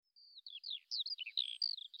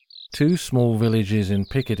Two small villages in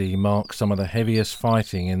Picardy mark some of the heaviest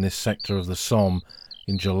fighting in this sector of the Somme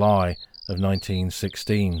in July of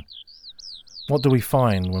 1916. What do we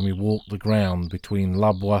find when we walk the ground between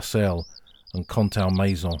Boisselle and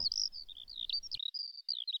Contalmaison?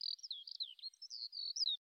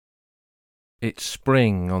 It's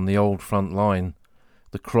spring on the old front line.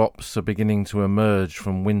 The crops are beginning to emerge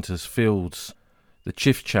from winter's fields. The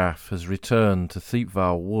chiff-chaff has returned to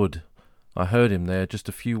Thiepval Wood. I heard him there just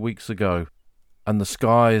a few weeks ago. And the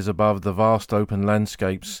skies above the vast open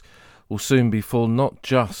landscapes will soon be full not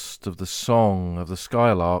just of the song of the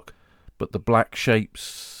skylark, but the black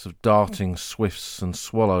shapes of darting swifts and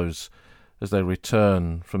swallows as they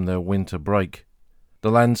return from their winter break.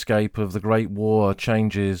 The landscape of the Great War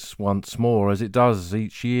changes once more, as it does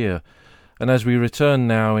each year, and as we return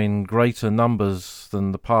now in greater numbers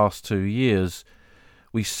than the past 2 years,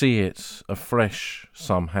 we see it afresh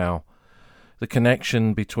somehow. The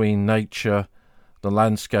connection between nature, the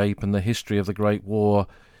landscape and the history of the Great War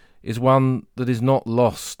is one that is not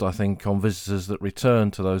lost, I think, on visitors that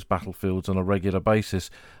return to those battlefields on a regular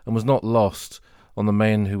basis, and was not lost on the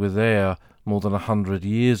men who were there more than 100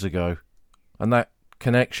 years ago. And that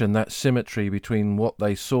connection, that symmetry between what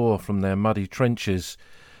they saw from their muddy trenches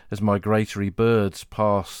as migratory birds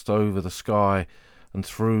passed over the sky and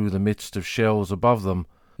through the midst of shells above them,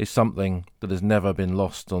 is something that has never been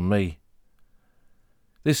lost on me.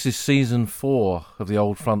 This is season 4 of the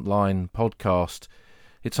Old Frontline podcast.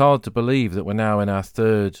 It's hard to believe that we're now in our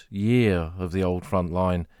 3rd year of the Old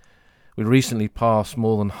Frontline. We recently passed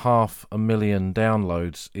more than 500,000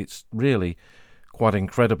 downloads. It's really quite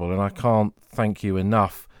incredible, and I can't thank you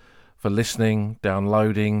enough for listening,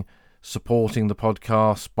 downloading, supporting the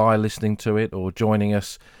podcast by listening to it or joining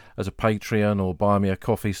us as a Patreon or Buy Me a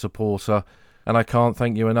Coffee supporter. And I can't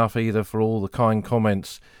thank you enough either for all the kind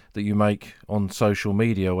comments that you make on social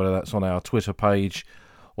media, whether that's on our Twitter page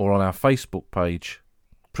or on our Facebook page.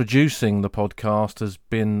 Producing the podcast has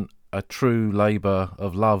been a true labour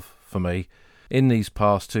of love for me. In these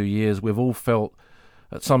past 2 years, we've all felt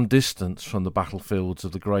at some distance from the battlefields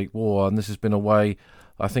of the Great War, and this has been a way,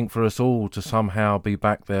 I think, for us all to somehow be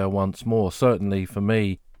back there once more. Certainly for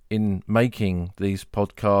me, in making these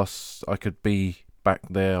podcasts, I could be back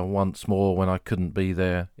there once more when I couldn't be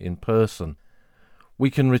there in person. We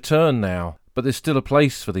can return now, but there's still a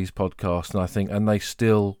place for these podcasts, and I think, and they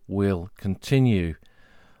still will continue.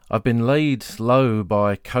 I've been laid low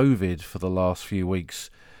by COVID for the last few weeks,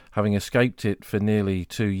 having escaped it for nearly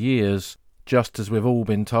 2 years. Just as we've all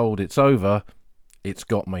been told it's over, it's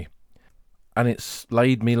got me. And it's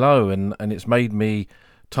laid me low, and it's made me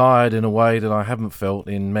tired in a way that I haven't felt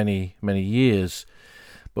in many, many years.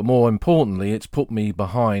 But more importantly, it's put me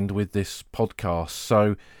behind with this podcast.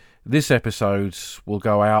 So this episode will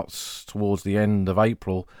go out towards the end of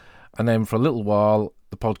April, and then for a little while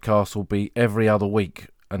the podcast will be every other week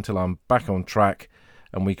until I'm back on track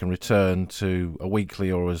and we can return to a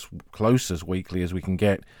weekly, or as close as weekly as we can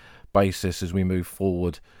get, basis as we move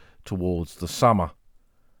forward towards the summer.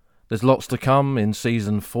 There's lots to come in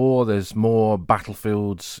season 4. There's more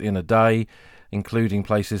battlefields in a day, including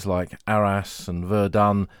places like Arras and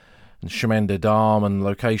Verdun and Chemin des Dames, and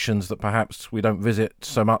locations that perhaps we don't visit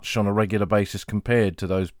so much on a regular basis compared to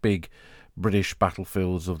those big British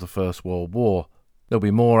battlefields of the First World War. There'll be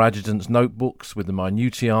more adjutants' notebooks with the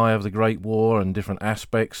minutiae of the Great War and different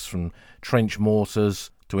aspects, from trench mortars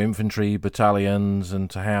to infantry battalions and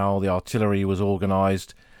to how the artillery was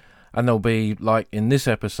organised. And there'll be, like in this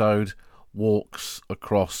episode, walks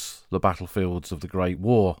across the battlefields of the Great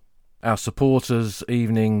War. Our supporters'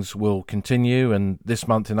 evenings will continue, and this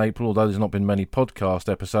month in April, although there's not been many podcast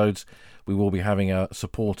episodes, we will be having a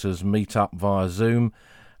supporters meet-up via Zoom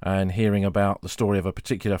and hearing about the story of a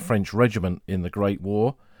particular French regiment in the Great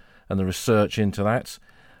War and the research into that.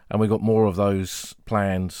 And we've got more of those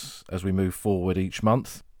planned as we move forward each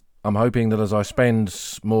month. I'm hoping that as I spend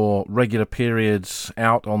more regular periods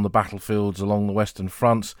out on the battlefields along the Western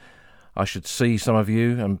Front, I should see some of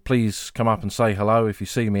you, and please come up and say hello if you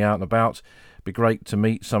see me out and about. It'd be great to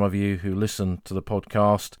meet some of you who listen to the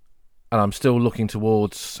podcast. And I'm still looking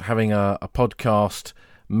towards having a podcast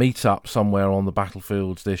meet-up somewhere on the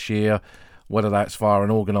battlefields this year, whether that's via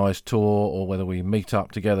an organised tour or whether we meet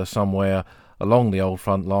up together somewhere along the old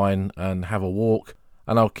front line and have a walk.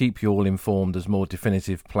 And I'll keep you all informed as more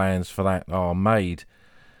definitive plans for that are made.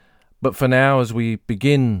 But for now, as we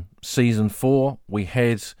begin season 4, we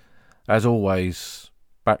head, as always,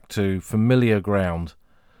 back to familiar ground,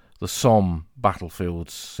 the Somme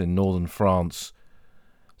battlefields in northern France.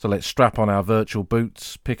 So let's strap on our virtual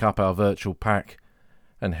boots, pick up our virtual pack,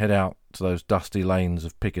 and head out to those dusty lanes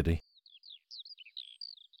of Picardy.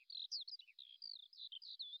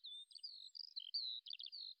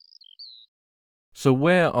 So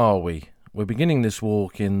where are we? We're beginning this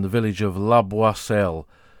walk in the village of La Boisselle,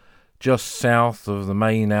 just south of the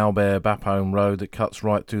main Albert-Bapaume road that cuts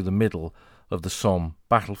right through the middle of the Somme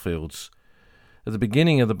battlefields. At the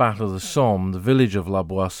beginning of the Battle of the Somme, the village of La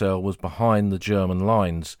Boisselle was behind the German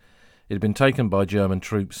lines. It had been taken by German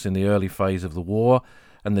troops in the early phase of the war,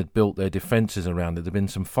 and they'd built their defences around it. There'd been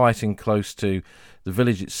some fighting close to the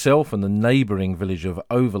village itself and the neighbouring village of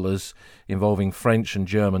Overlers involving French and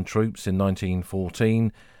German troops in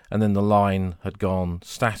 1914, and then the line had gone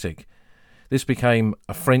static. This became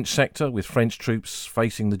a French sector with French troops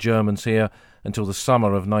facing the Germans here until the summer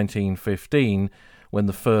of 1915, when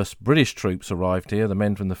the first British troops arrived here, the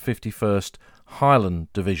men from the 51st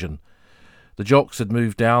Highland Division. The Jocks had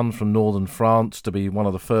moved down from northern France to be one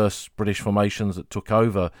of the first British formations that took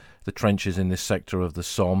over the trenches in this sector of the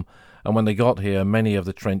Somme, and when they got here, many of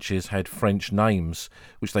the trenches had French names,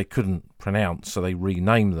 which they couldn't pronounce, so they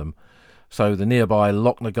renamed them. So the nearby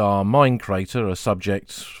Lochnagar mine crater, a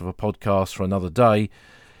subject of a podcast for another day,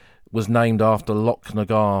 was named after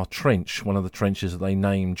Lochnagar Trench, one of the trenches that they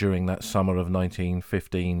named during that summer of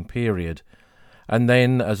 1915 period. And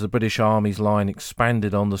then, as the British Army's line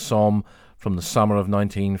expanded on the Somme from the summer of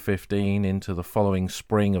 1915 into the following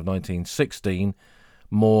spring of 1916,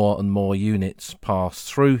 more and more units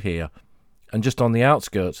passed through here. And just on the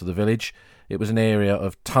outskirts of the village, it was an area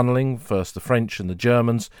of tunnelling, first the French and the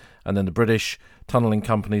Germans, and then the British tunnelling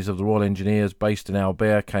companies of the Royal Engineers based in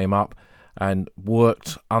Albert came up and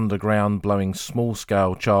worked underground, blowing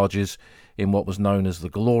small-scale charges in what was known as the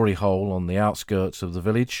Glory Hole on the outskirts of the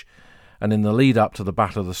village. And in the lead-up to the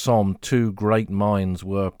Battle of the Somme, two great mines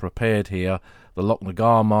were prepared here, the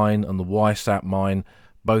Lochnagar mine and the Boisselle mine,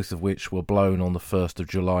 both of which were blown on the 1st of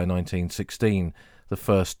July 1916, the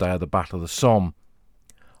first day of the Battle of the Somme.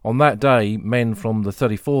 On that day, men from the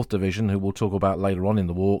 34th Division, who we'll talk about later on in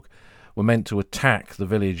the walk, were meant to attack the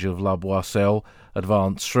village of La Boisselle,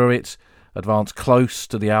 advance through it, advance close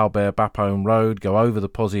to the Albert-Bapaume road, go over the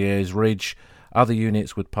Pozières Ridge. Other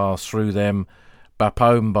units would pass through them,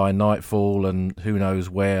 Bapaume by nightfall, and who knows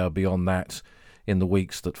where beyond that in the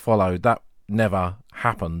weeks that followed. That never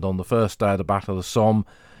happened. On the first day of the Battle of the Somme,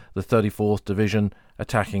 the 34th Division,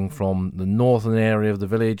 attacking from the northern area of the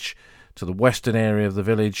village to the western area of the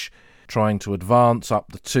village, trying to advance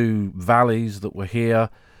up the two valleys that were here,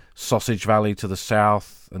 Sausage Valley to the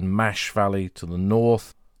south and Mash Valley to the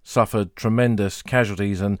north, suffered tremendous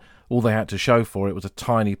casualties, and all they had to show for it was a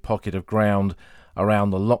tiny pocket of ground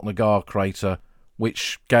around the Lochnagar crater,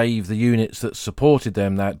 which gave the units that supported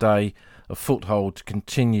them that day a foothold to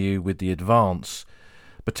continue with the advance.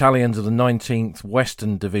 Battalions of the 19th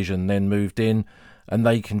Western Division then moved in, and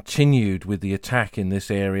they continued with the attack in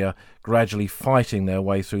this area, gradually fighting their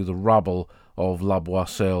way through the rubble of La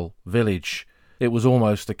Boisselle village. It was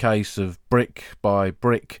almost a case of brick by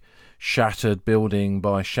brick, shattered building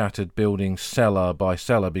by shattered building, cellar by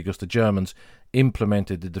cellar, because the Germans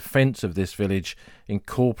implemented the defence of this village,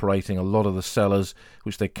 incorporating a lot of the cellars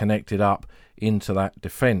which they connected up into that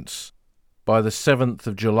defence. By the 7th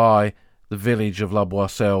of July, the village of La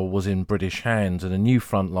Boisselle was in British hands, and a new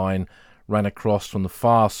front line ran across from the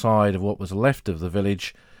far side of what was left of the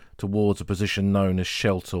village towards a position known as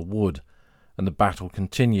Shelter Wood, and the battle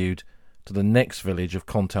continued to the next village of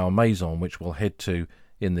Contalmaison, which we'll head to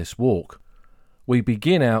in this walk. We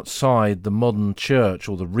begin outside the modern church,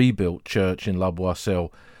 or the rebuilt church in La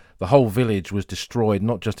Boisselle. The whole village was destroyed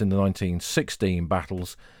not just in the 1916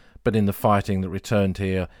 battles, but in the fighting that returned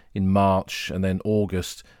here in March and then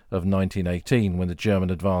August of 1918, when the German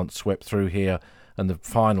advance swept through here and the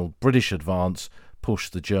final British advance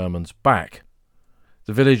pushed the Germans back.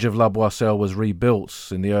 The village of La Boisselle was rebuilt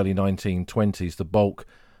in the early 1920s. The bulk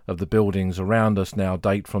of the buildings around us now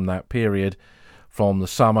date from that period, from the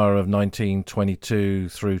summer of 1922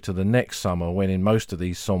 through to the next summer, when in most of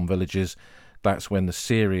these Somme villages, that's when the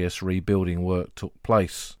serious rebuilding work took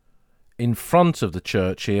place. In front of the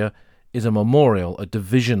church here is a memorial, a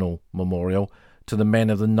divisional memorial, to the men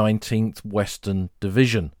of the 19th Western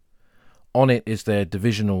Division. On it is their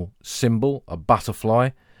divisional symbol, a butterfly.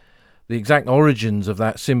 The exact origins of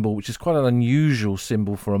that symbol, which is quite an unusual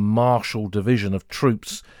symbol for a martial division of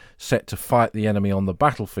troops set to fight the enemy on the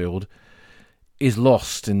battlefield, is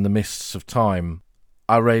lost in the mists of time.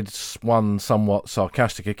 I read one somewhat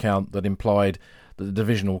sarcastic account that implied that the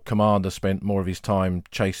divisional commander spent more of his time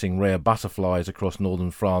chasing rare butterflies across northern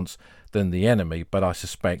France than the enemy, but I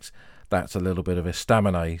suspect that's a little bit of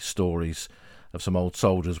estaminet stories of some old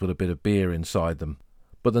soldiers with a bit of beer inside them.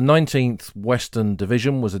 But the 19th Western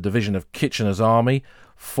Division was a division of Kitchener's army,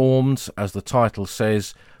 formed, as the title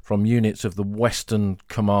says, from units of the Western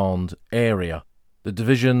Command area. The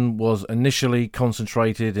division was initially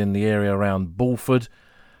concentrated in the area around Bulford,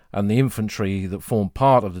 and the infantry that formed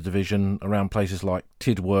part of the division around places like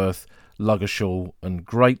Tidworth, Ludgershall and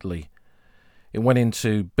Greatley. It went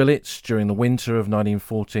into billets during the winter of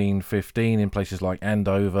 1914-15 in places like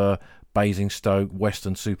Andover, Basingstoke,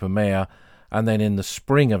 Weston-super-Mare, and then in the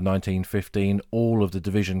spring of 1915 all of the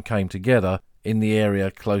division came together in the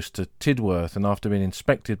area close to Tidworth, and after being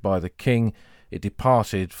inspected by the King, it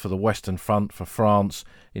departed for the Western Front for France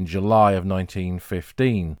in July of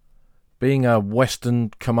 1915. Being a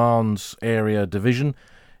Western Command's area division,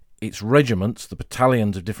 its regiments, the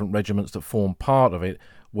battalions of different regiments that formed part of it,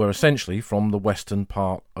 were essentially from the western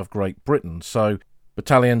part of Great Britain. So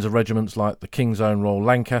battalions of regiments like the King's Own Royal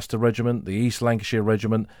Lancaster Regiment, the East Lancashire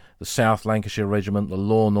Regiment, the South Lancashire Regiment, the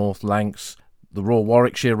Law North Lancs, the Royal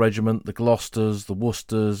Warwickshire Regiment, the Gloucesters, the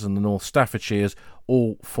Worcesters and the North Staffordshires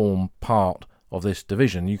all form part of this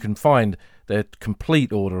division. You can find their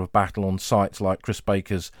complete order of battle on sites like Chris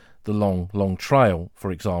Baker's The Long Trail,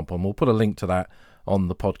 for example, and we'll put a link to that on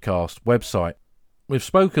the podcast website. We've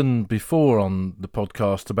spoken before on the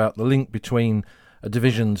podcast about the link between a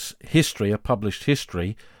division's history, a published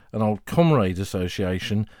history, an old comrades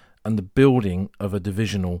association, and the building of a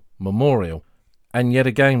divisional memorial. And yet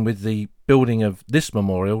again, with the building of this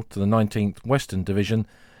memorial to the 19th Western Division,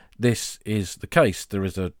 this is the case. There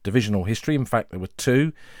is a divisional history. In fact, there were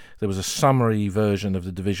two. There was a summary version of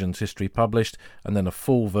the division's history published, and then a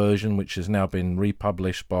full version which has now been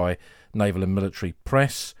republished by Naval and Military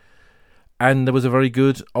Press. And there was a very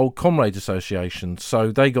good old comrades association,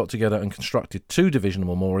 so they got together and constructed two divisional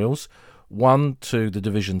memorials, one to the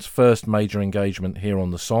division's first major engagement here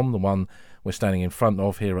on the Somme, the one we're standing in front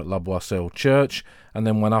of here at La Boisselle Church, and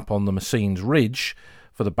then one up on the Messines Ridge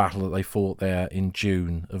for the battle that they fought there in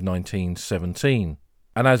June of 1917.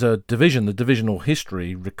 And as a division, the divisional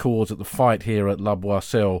history records that the fight here at La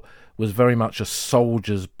Boisselle was very much a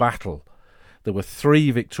soldier's battle. There were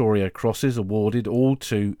 3 Victoria Crosses awarded, all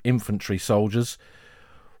to infantry soldiers,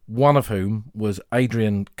 one of whom was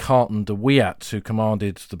Adrian Carton de Wiat, who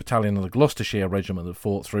commanded the battalion of the Gloucestershire Regiment that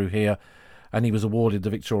fought through here, and he was awarded the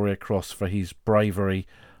Victoria Cross for his bravery.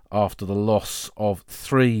 After the loss of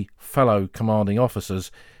 3 fellow commanding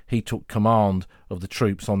officers, he took command of the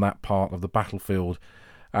troops on that part of the battlefield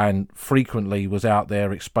and frequently was out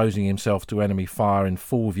there exposing himself to enemy fire in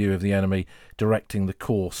full view of the enemy, directing the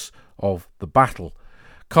course of the battle.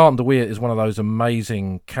 Carton de Wiat is one of those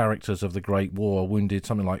amazing characters of the Great War, wounded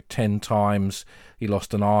something like 10 times. He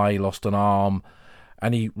lost an eye, lost an arm,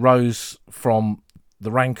 and he rose from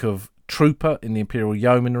the rank of trooper in the Imperial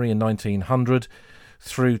Yeomanry in 1900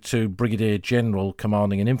 through to Brigadier General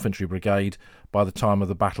commanding an infantry brigade by the time of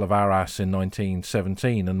the Battle of Arras in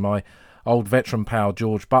 1917. And my old veteran pal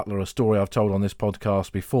George Butler, a story I've told on this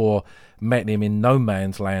podcast before, met him in no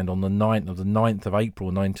man's land on the 9th of April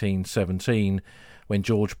 1917 when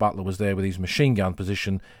George Butler was there with his machine gun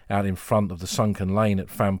position out in front of the sunken lane at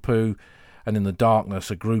Fampoux, and in the darkness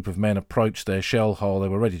a group of men approached their shell hole. They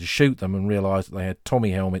were ready to shoot them and realised that they had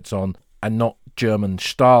Tommy helmets on and not German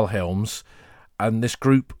Stahlhelms, and this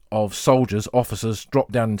group of soldiers, officers,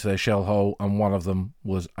 dropped down into their shell hole, and one of them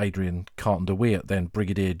was Adrian Carton de Wiat, then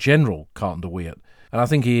Brigadier General Carton de Wiat. And I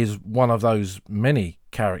think he is one of those many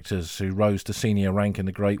characters who rose to senior rank in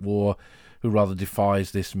the Great War, who rather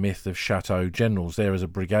defies this myth of chateau generals. There as a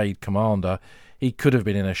brigade commander, he could have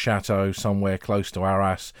been in a chateau somewhere close to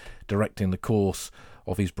Arras, directing the course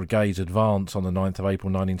of his brigade's advance on the 9th of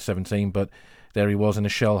April 1917, but there he was in a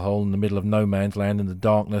shell hole in the middle of no man's land in the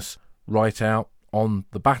darkness, right out on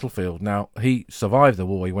the battlefield. Now, he survived the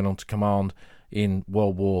war. He went on to command in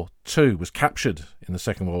World War II, was captured in the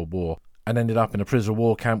Second World War, and ended up in a prisoner of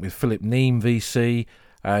war camp with Philip Neame, VC,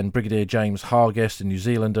 and Brigadier James Harguest, a New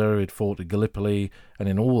Zealander who'd fought at Gallipoli and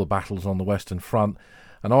in all the battles on the Western Front.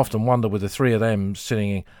 And I often wonder, with the 3 of them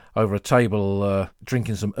sitting over a table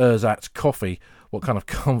drinking some ersatz coffee, what kind of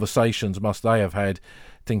conversations must they have had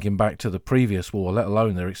thinking back to the previous war, let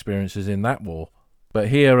alone their experiences in that war. But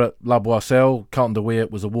here at La Boisselle, Carton de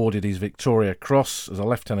Wiat was awarded his Victoria Cross as a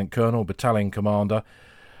Lieutenant Colonel, Battalion Commander,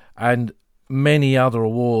 and many other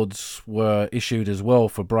awards were issued as well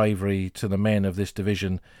for bravery to the men of this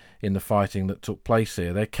division in the fighting that took place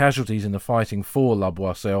here. Their casualties in the fighting for La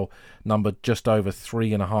Boisselle numbered just over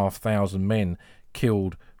 3,500 men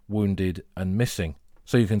killed, wounded and missing.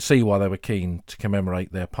 So you can see why they were keen to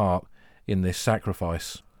commemorate their part in this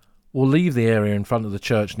sacrifice. We'll leave the area in front of the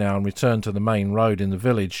church now and return to the main road in the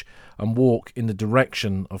village and walk in the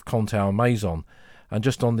direction of Contalmaison. And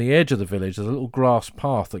just on the edge of the village there's a little grass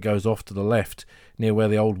path that goes off to the left near where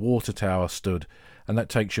the old water tower stood. and that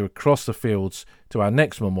takes you across the fields to our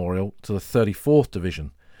next memorial, to the 34th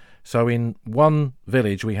Division. So in one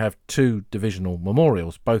village we have two divisional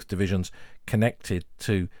memorials, both divisions connected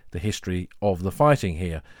to the history of the fighting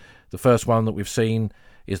here. The first one that we've seen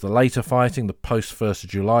is the later fighting, the post-1st of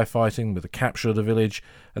July fighting with the capture of the village,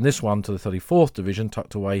 and this one to the 34th Division,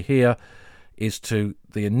 tucked away here, is to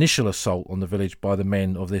the initial assault on the village by the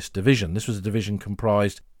men of this division. This was a division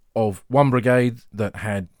comprised of one brigade that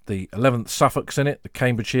had the 11th Suffolks in it, the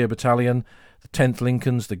Cambridgeshire Battalion, the 10th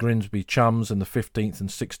Lincolns, the Grimsby Chums, and the 15th and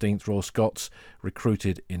 16th Royal Scots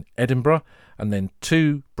recruited in Edinburgh, and then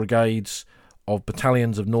two brigades of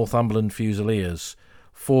battalions of Northumberland Fusiliers,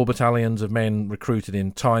 4 battalions of men recruited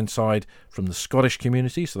in Tyneside from the Scottish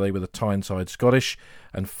community, so they were the Tyneside Scottish,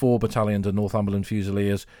 and 4 battalions of Northumberland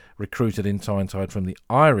Fusiliers recruited in Tyneside from the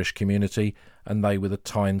Irish community, and they were the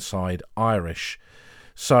Tyneside Irish.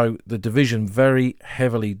 So the division very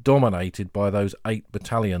heavily dominated by those 8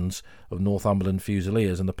 battalions of Northumberland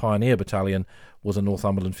Fusiliers, and the Pioneer Battalion was a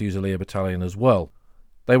Northumberland Fusilier battalion as well.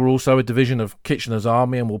 They were also a division of Kitchener's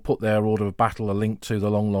Army, and we'll put their order of battle, a link to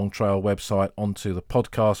the Long Long Trail website, onto the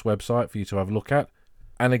podcast website for you to have a look at.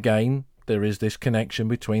 And again, there is this connection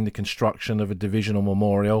between the construction of a divisional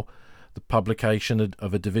memorial, the publication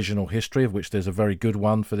of a divisional history, of which there's a very good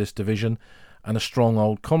one for this division, and a strong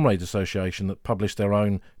old comrades association that published their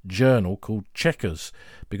own journal called Chequers.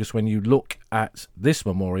 Because when you look at this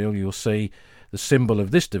memorial, you'll see the symbol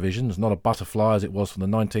of this division is not a butterfly as it was for the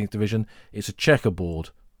 19th Division, it's a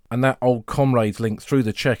checkerboard. And that old comrades link through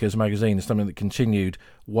the Chequers magazine is something that continued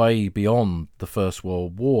way beyond the First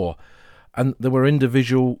World War. And there were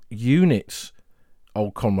individual units,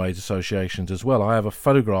 old comrades associations as well. I have a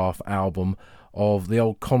photograph album of the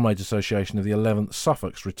old comrades association of the 11th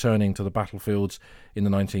Suffolks returning to the battlefields in the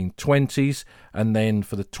 1920s, and then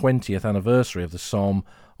for the 20th anniversary of the Somme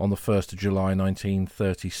on the 1st of July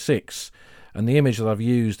 1936. And the image that I've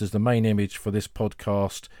used as the main image for this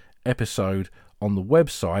podcast episode on the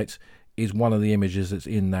website is one of the images that's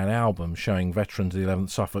in that album, showing veterans of the 11th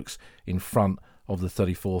Suffolks in front of the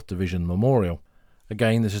 34th Division Memorial.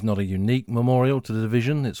 Again, this is not a unique memorial to the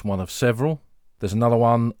division, it's one of several. There's another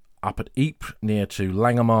one up at Ypres, near to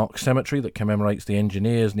Langemarck Cemetery, that commemorates the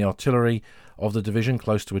engineers and the artillery of the division,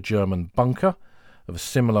 close to a German bunker of a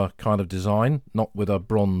similar kind of design, not with a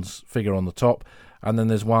bronze figure on the top. And then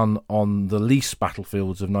there's one on the Lys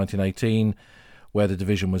battlefields of 1918, where the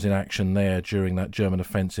division was in action there during that German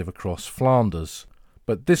offensive across Flanders.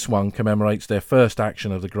 But this one commemorates their first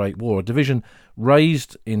action of the Great War, a division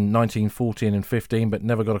raised in 1914 and 15, but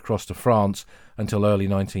never got across to France until early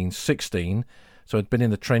 1916. So it had been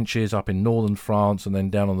in the trenches up in northern France and then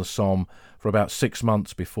down on the Somme for about 6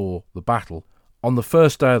 months before the battle. On the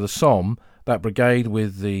first day of the Somme, that brigade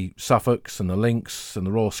with the Suffolks and the Links and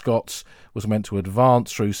the Royal Scots was meant to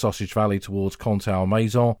advance through Sausage Valley towards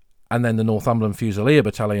Contalmaison, and then the Northumberland Fusilier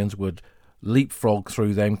battalions would leapfrog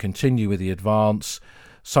through them, continue with the advance.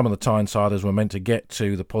 Some of the Tynesiders were meant to get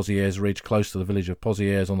to the Pozières Ridge, close to the village of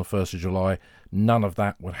Pozières, on the 1st of July. None of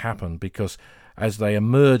that would happen, because as they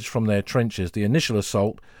emerged from their trenches, the initial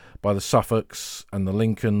assault by the Suffolks and the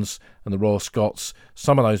Lincolns and the Royal Scots,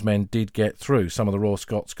 some of those men did get through. Some of the Royal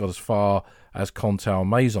Scots got as far as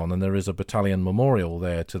Contalmaison, and there is a battalion memorial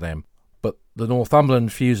there to them. But the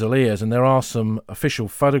Northumberland Fusiliers, and there are some official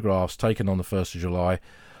photographs taken on the 1st of July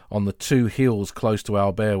on the 2 hills close to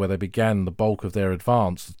Albert where they began the bulk of their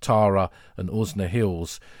advance, the Tara and Usna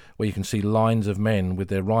hills, where you can see lines of men with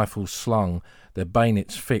their rifles slung, their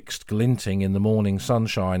bayonets fixed, glinting in the morning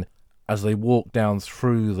sunshine, as they walk down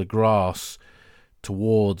through the grass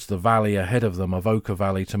towards the valley ahead of them, Avoca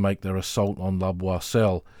Valley, to make their assault on La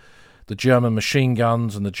Boisselle. The German machine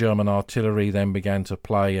guns and the German artillery then began to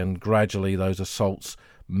play, and gradually those assaults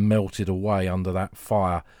melted away under that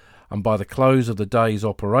fire. And by the close of the day's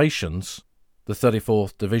operations, the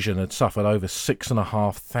 34th Division had suffered over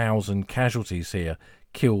 6,500 casualties here,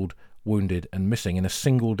 killed, wounded and missing in a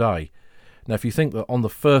single day. Now, if you think that on the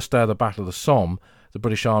first day of the Battle of the Somme, the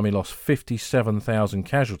British Army lost 57,000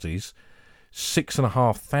 casualties,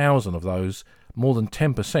 6,500 of those, more than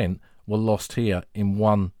 10%, were lost here in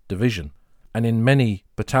one division. And in many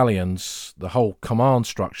battalions, the whole command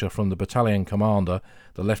structure, from the battalion commander,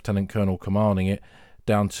 the lieutenant colonel commanding it,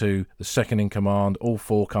 down to the second in command, all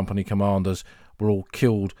 4 company commanders were all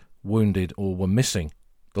killed, wounded or were missing.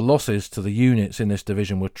 The losses to the units in this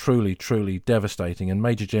division were truly, truly devastating, and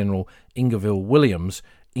Major General Ingerville Williams,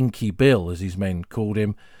 Inky Bill as his men called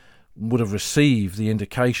him, would have received the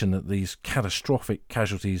indication that these catastrophic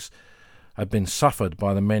casualties had been suffered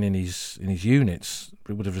by the men in his units.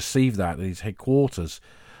 He would have received that at his headquarters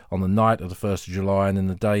on the night of the 1st of July and in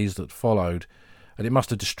the days that followed. And it must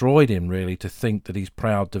have destroyed him, really, to think that his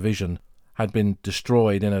proud division had been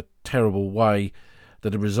destroyed in a terrible way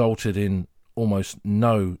that had resulted in almost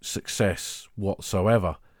no success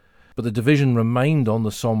whatsoever. But the division remained on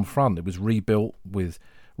the Somme front. It was rebuilt with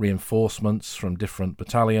reinforcements from different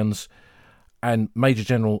battalions, and Major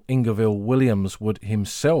General Ingerville Williams would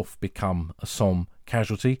himself become a Somme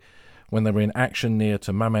casualty. When they were in action near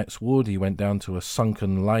to Mametz Wood, he went down to a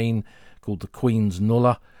sunken lane called the Queen's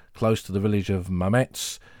Nullah, close to the village of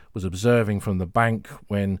Mametz, was observing from the bank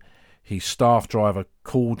when his staff driver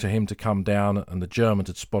called to him to come down, and the Germans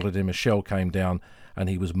had spotted him. A shell came down and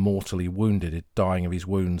he was mortally wounded, dying of his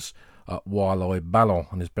wounds at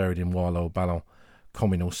Boisselle and is buried in Boisselle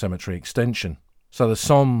Communal Cemetery Extension. So the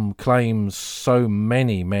Somme claims so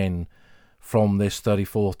many men from this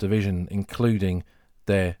 34th Division, including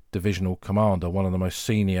their divisional commander, one of the most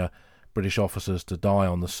senior British officers to die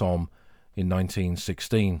on the Somme in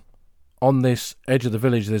 1916. On this edge of the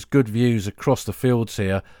village, there's good views across the fields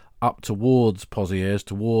here, up towards Pozières,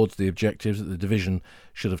 towards the objectives that the division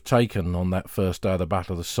should have taken on that first day of the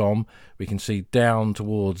Battle of the Somme. We can see down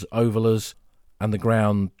towards Overlers and the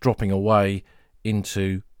ground dropping away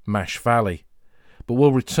into Mash Valley. But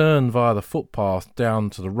we'll return via the footpath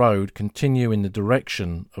down to the road, continue in the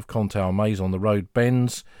direction of Contalmaison. The road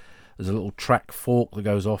bends. There's a little track fork that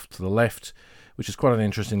goes off to the left, which is quite an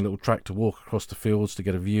interesting little track to walk across the fields to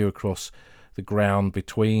get a view across the ground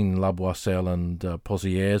between La Boisselle and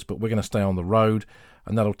Pozières. But we're going to stay on the road,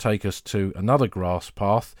 and that'll take us to another grass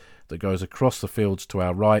path that goes across the fields to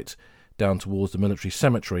our right, down towards the military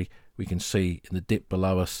cemetery we can see in the dip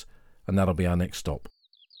below us, and that'll be our next stop.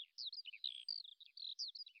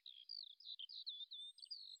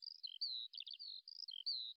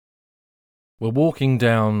 We're walking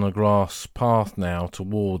down a grass path now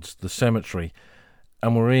towards the cemetery,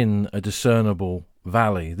 and we're in a discernible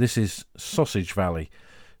valley. This is Sausage Valley,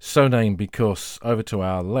 so named because over to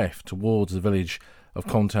our left, towards the village of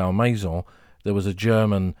Contalmaison, there was a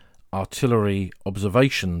German artillery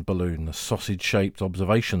observation balloon, a sausage-shaped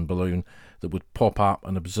observation balloon that would pop up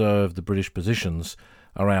and observe the British positions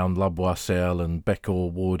around La Boisselle and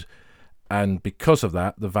Becourt Wood, and because of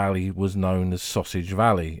that, the valley was known as Sausage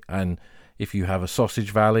Valley. And if you have a sausage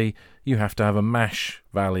valley, you have to have a mash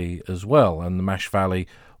valley as well, and the mash valley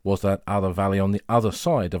was that other valley on the other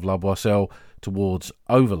side of La Boisselle towards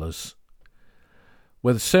Overlers.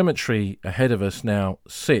 Where the cemetery ahead of us now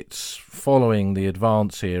sits, following the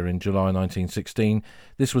advance here in July 1916,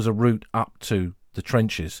 this was a route up to the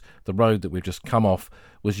trenches. The road that we've just come off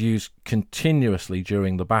was used continuously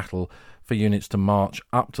during the battle for units to march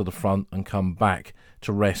up to the front and come back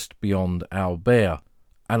to rest beyond Albert.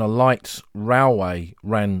 And a light railway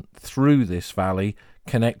ran through this valley,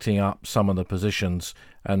 connecting up some of the positions,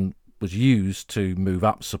 and was used to move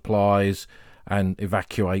up supplies and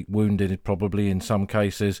evacuate wounded, probably in some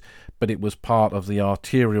cases, but it was part of the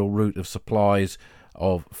arterial route of supplies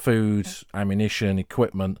of food, ammunition,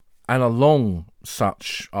 equipment, and along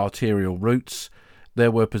such arterial routes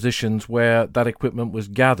there were positions where that equipment was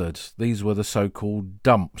gathered. These were the so-called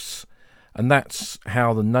dumps, and that's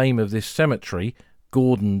how the name of this cemetery,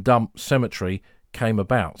 Gordon Dump Cemetery, came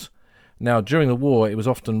about. Now, during the war, it was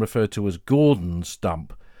often referred to as Gordon's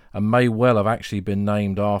Dump, and may well have actually been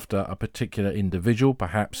named after a particular individual,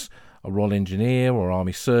 perhaps a Royal Engineer or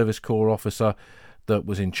Army Service Corps officer that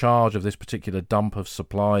was in charge of this particular dump of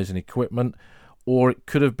supplies and equipment, or it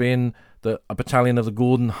could have been that a battalion of the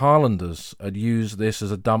Gordon Highlanders had used this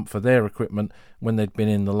as a dump for their equipment when they'd been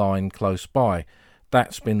in the line close by.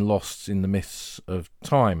 That's been lost in the mists of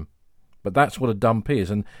time. But that's what a dump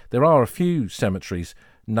is, and there are a few cemeteries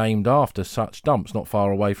named after such dumps. Not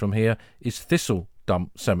far away from here is Thistle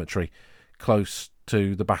Dump Cemetery, close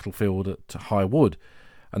to the battlefield at High Wood,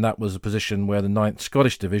 and that was a position where the 9th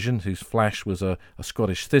Scottish Division, whose flash was a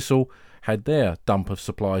Scottish thistle, had their dump of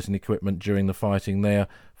supplies and equipment during the fighting there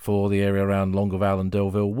for the area around Longueval and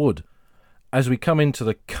Delville Wood. As we come into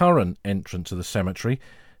the current entrance of the cemetery,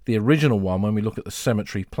 the original one, when we look at the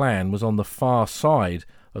cemetery plan, was on the far side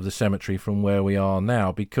of the cemetery from where we are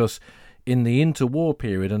now, because in the interwar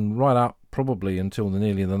period and right up probably until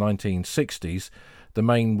nearly the 1960s, the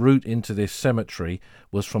main route into this cemetery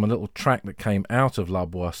was from a little track that came out of La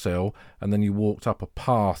Boisselle, and then you walked up a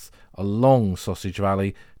path along Sausage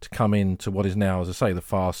Valley to come into what is now, as I say, the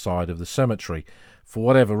far side of the cemetery. For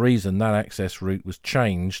whatever reason, that access route was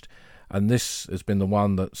changed, and this has been the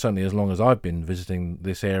one that, certainly as long as I've been visiting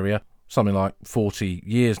this area, something like 40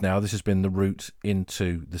 years now, this has been the route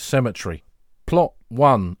into the cemetery. Plot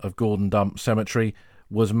 1 of Gordon Dump Cemetery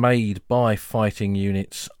was made by fighting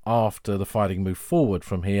units after the fighting moved forward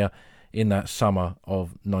from here in that summer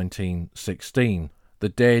of 1916. The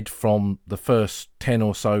dead from the first 10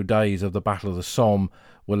 or so days of the Battle of the Somme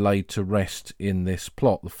were laid to rest in this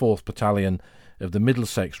plot. The 4th Battalion of the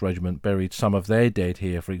Middlesex Regiment buried some of their dead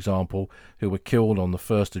here, for example, who were killed on the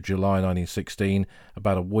 1st of July 1916,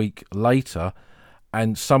 about a week later,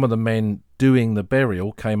 and some of the men doing the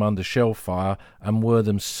burial came under shell fire and were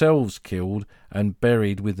themselves killed and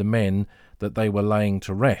buried with the men that they were laying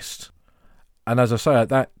to rest. And as I say, at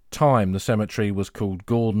that time the cemetery was called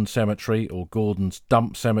Gordon Cemetery or Gordon's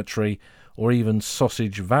Dump Cemetery or even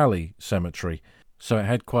Sausage Valley Cemetery. So it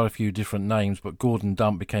had quite a few different names, but Gordon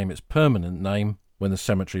Dump became its permanent name when the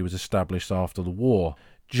cemetery was established after the war.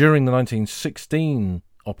 During the 1916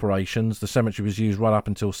 operations, the cemetery was used right up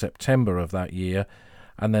until September of that year,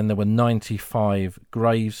 and then there were 95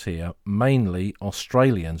 graves here, mainly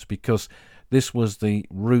Australians, because this was the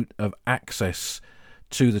route of access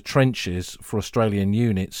to the trenches for Australian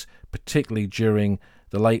units, particularly during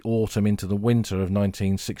the late autumn into the winter of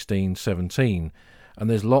 1916-17. And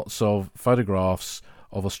there's lots of photographs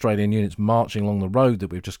of Australian units marching along the road that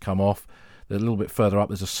we've just come off. A little bit further up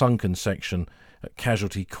there's a sunken section at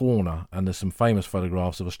Casualty Corner, and there's some famous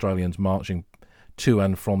photographs of Australians marching to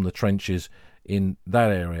and from the trenches in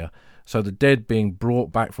that area. So the dead being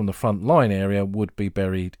brought back from the front line area would be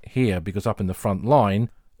buried here, because up in the front line,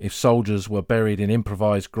 if soldiers were buried in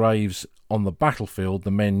improvised graves on the battlefield,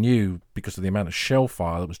 the men knew, because of the amount of shell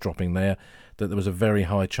fire that was dropping there, that there was a very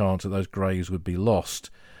high chance that those graves would be lost.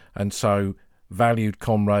 And so valued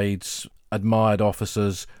comrades, admired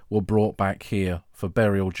officers were brought back here for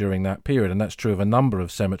burial during that period, and that's true of a number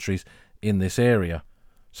of cemeteries in this area.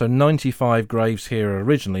 So 95 graves here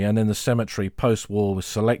originally, and then the cemetery post-war was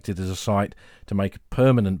selected as a site to make a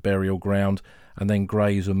permanent burial ground, and then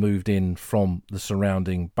graves were moved in from the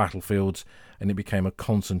surrounding battlefields, and it became a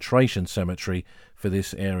concentration cemetery for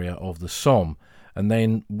this area of the Somme. And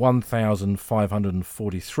then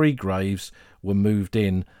 1,543 graves were moved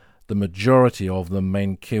in, the majority of them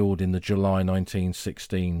men killed in the July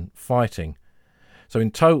 1916 fighting. So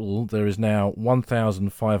in total, there is now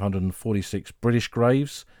 1,546 British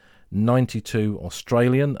graves, 92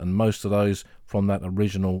 Australian, and most of those from that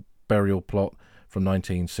original burial plot from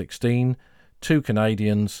 1916, 2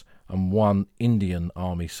 Canadians, and 1 Indian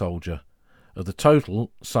Army soldier. Of the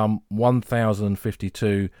total, some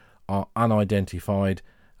 1,052 are unidentified,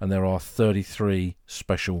 and there are 33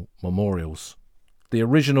 special memorials. The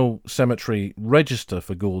original cemetery register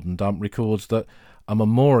for Gordon Dump records that a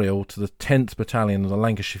memorial to the 10th Battalion of the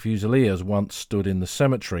Lancashire Fusiliers once stood in the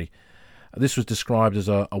cemetery. This was described as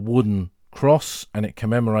a wooden cross, and it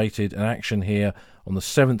commemorated an action here on the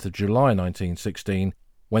 7th of July 1916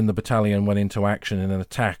 when the battalion went into action in an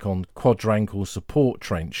attack on Quadrangle Support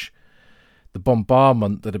Trench. The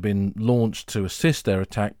bombardment that had been launched to assist their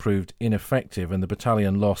attack proved ineffective, and the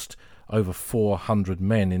battalion lost over 400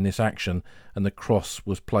 men in this action, and the cross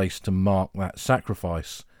was placed to mark that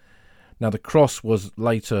sacrifice. Now, the cross was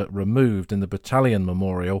later removed, and the battalion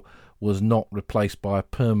memorial was not replaced by a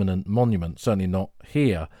permanent monument, certainly not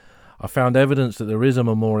here. I found evidence that there is a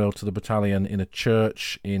memorial to the battalion in a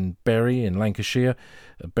church in Bury in Lancashire.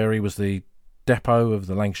 Bury was the depot of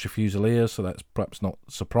the Lancashire Fusiliers, so that's perhaps not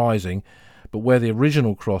surprising. But where the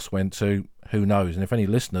original cross went to, who knows? And if any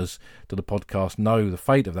listeners to the podcast know the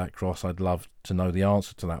fate of that cross, I'd love to know the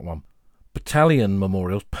answer to that one. Battalion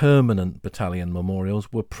memorials, permanent battalion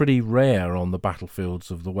memorials, were pretty rare on the battlefields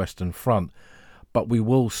of the Western Front, but we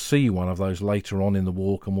will see one of those later on in the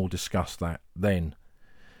walk, and we'll discuss that then.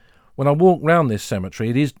 When I walk round this cemetery,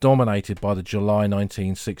 it is dominated by the July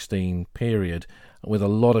 1916 period, with a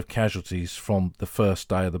lot of casualties from the first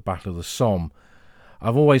day of the Battle of the Somme.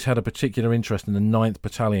 I've always had a particular interest in the 9th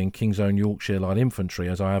Battalion King's Own Yorkshire Light Infantry,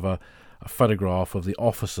 as I have a photograph of the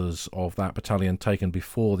officers of that battalion taken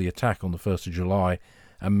before the attack on the 1st of July,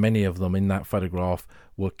 and many of them in that photograph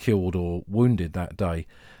were killed or wounded that day.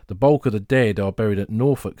 The bulk of the dead are buried at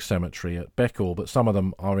Norfolk Cemetery at Beccles, but some of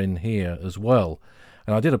them are in here as well.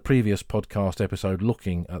 And I did a previous podcast episode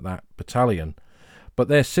looking at that battalion. But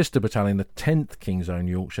their sister battalion, the 10th King's Own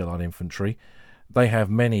Yorkshire Light Infantry, they have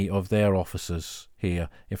many of their officers here.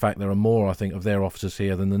 In fact, there are more, I think, of their officers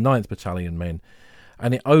here than the 9th Battalion men.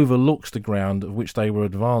 And it overlooks the ground of which they were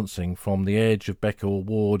advancing from the edge of Beccles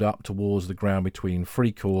Ward up towards the ground between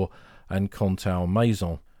Fricourt and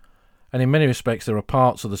Contalmaison. And in many respects, there are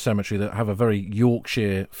parts of the cemetery that have a very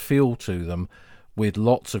Yorkshire feel to them, with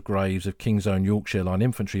lots of graves of King's Own Yorkshire Line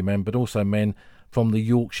infantrymen, but also men from the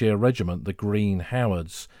Yorkshire Regiment, the Green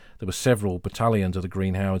Howards. There were several battalions of the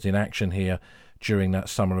Green Howards in action here during that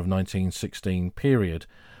summer of 1916 period.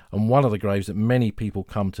 And one of the graves that many people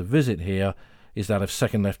come to visit here is that of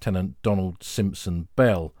 2nd Lieutenant Donald Simpson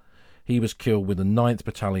Bell. He was killed with the 9th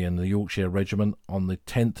Battalion, the Yorkshire Regiment, on the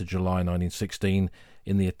 10th of July 1916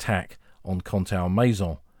 in the attack on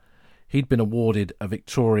Contalmaison. He'd been awarded a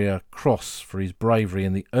Victoria Cross for his bravery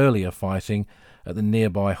in the earlier fighting at the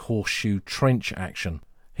nearby Horseshoe Trench action.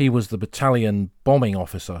 He was the battalion bombing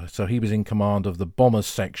officer, so he was in command of the bombers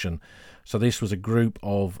section. So this was a group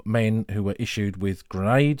of men who were issued with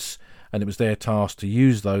grenades, and it was their task to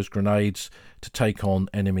use those grenades to take on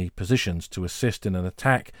enemy positions, to assist in an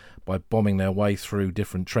attack by bombing their way through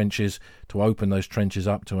different trenches, to open those trenches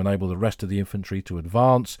up to enable the rest of the infantry to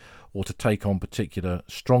advance or to take on particular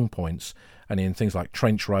strong points. And in things like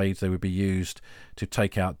trench raids, they would be used to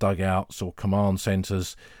take out dugouts or command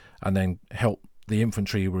centres and then help the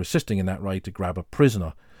infantry who were assisting in that raid to grab a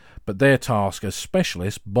prisoner. But their task as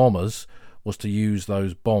specialist bombers was to use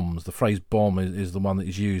those bombs. The phrase bomb is the one that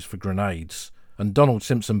is used for grenades. And Donald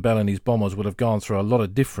Simpson Bell and his bombers would have gone through a lot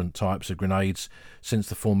of different types of grenades since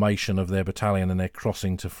the formation of their battalion and their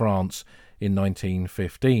crossing to France in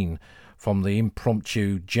 1915. From the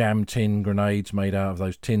impromptu jam tin grenades made out of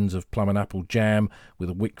those tins of plum and apple jam with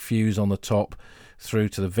a wick fuse on the top, through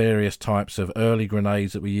to the various types of early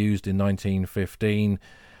grenades that were used in 1915.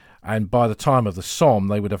 And by the time of the Somme,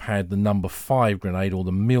 they would have had the number 5 grenade, or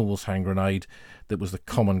the Mills hand grenade, that was the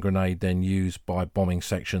common grenade then used by bombing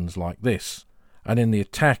sections like this. And in the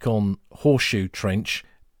attack on Horseshoe Trench,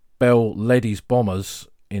 Bell led his bombers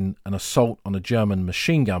in an assault on a German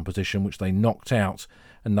machine gun position, which they knocked out,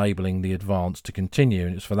 enabling the advance to continue.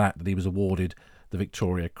 And it's for that he was awarded the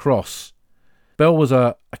Victoria Cross. Bell was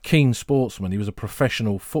a keen sportsman. He was a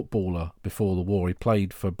professional footballer before the war. He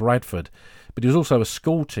played for Bradford, but he was also a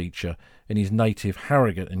school teacher in his native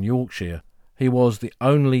Harrogate in Yorkshire. He was the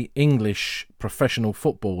only English professional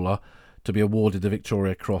footballer to be awarded the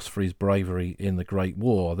Victoria Cross for his bravery in the Great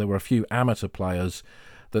War. There were a few amateur players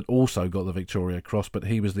that also got the Victoria Cross, but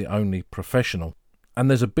he was the only professional. And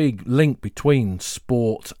there's a big link between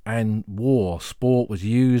sport and war. Sport was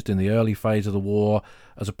used in the early phase of the war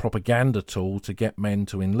as a propaganda tool to get men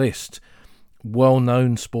to enlist.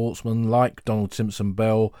 Well-known sportsmen like Donald Simpson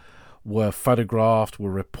Bell were photographed,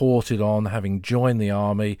 were reported on having joined the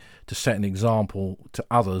army to set an example to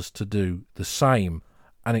others to do the same.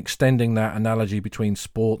 And extending that analogy between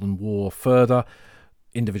sport and war further,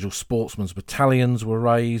 individual sportsmen's battalions were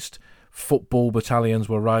raised, football battalions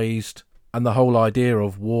were raised, and the whole idea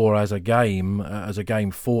of war as a game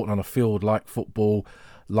fought on a field like football,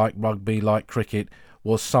 like rugby, like cricket,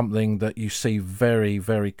 was something that you see very,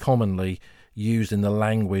 very commonly used in the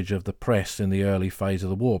language of the press in the early phase of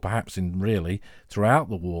the war, perhaps really throughout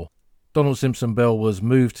the war. Donald Simpson Bell was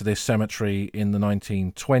moved to this cemetery in the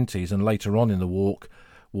 1920s, and later on in the walk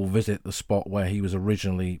we'll visit the spot where he was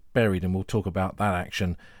originally buried, and we'll talk about that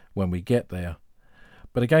action when we get there.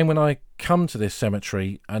 But again, when I come to this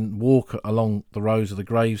cemetery and walk along the rows of the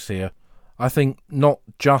graves here, I think not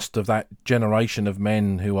just of that generation of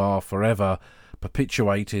men who are forever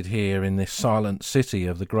perpetuated here in this silent city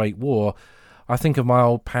of the Great War. I think of my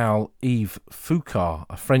old pal Yves Foucault,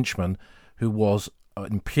 a Frenchman who was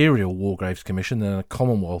an Imperial War Graves Commission and a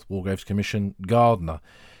Commonwealth War Graves Commission gardener.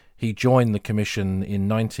 He joined the commission in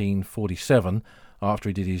 1947 after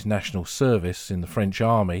he did his national service in the French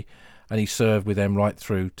army, and he served with them right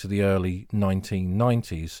through to the early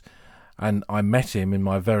 1990s. And I met him in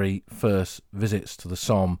my very first visits to the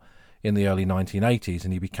Somme in the early 1980s,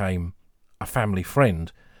 and he became a family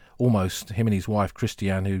friend. Almost, him and his wife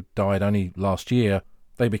Christiane, who died only last year,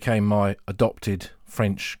 they became my adopted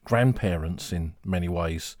French grandparents in many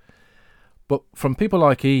ways. But from people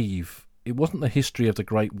like Yves, it wasn't the history of the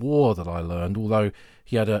Great War that I learned, although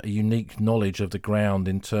he had a unique knowledge of the ground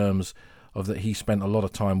in terms of that he spent a lot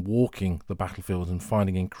of time walking the battlefields and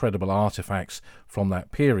finding incredible artefacts from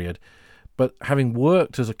that period. But having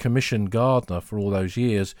worked as a commissioned gardener for all those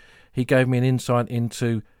years, he gave me an insight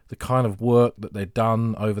into the kind of work that they'd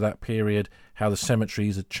done over that period, how the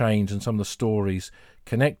cemeteries had changed and some of the stories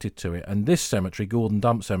connected to it. And this cemetery, Gordon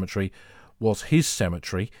Dump Cemetery, was his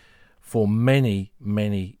cemetery for many,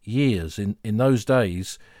 many years. In those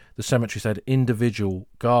days, the cemeteries had individual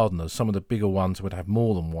gardeners. Some of the bigger ones would have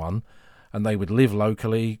more than one, and they would live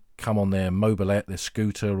locally, come on their mobilette, their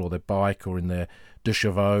scooter or their bike, or in their deux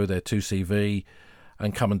chevaux, their 2CV,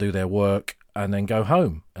 and come and do their work and then go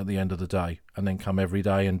home at the end of the day, and then come every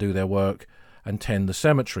day and do their work and tend the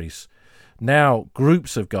cemeteries. Now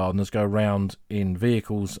groups of gardeners go round in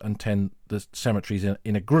vehicles and tend the cemeteries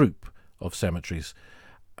in a group of cemeteries.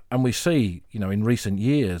 And we see, in recent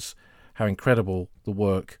years, how incredible the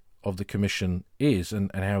work of the Commission is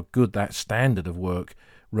and how good that standard of work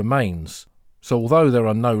remains. So although there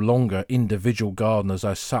are no longer individual gardeners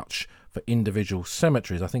as such for individual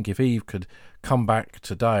cemeteries, I think if Eve could come back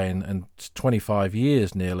today, and 25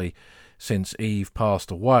 years nearly since Eve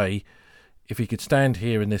passed away, if he could stand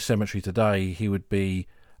here in this cemetery today, he would be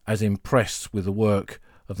as impressed with the work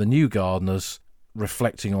of the new gardeners,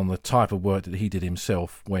 reflecting on the type of work that he did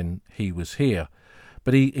himself when he was here.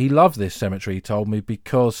 But he loved this cemetery, he told me,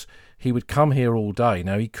 because he would come here all day.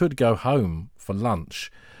 Now, he could go home for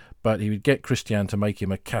lunch, but he would get Christiane to make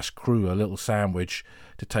him a casse-croûte, a little sandwich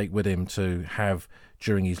to take with him to have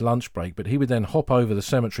during his lunch break. But he would then hop over the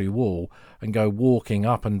cemetery wall and go walking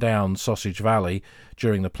up and down Sausage Valley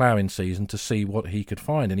during the ploughing season to see what he could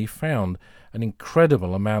find. And he found an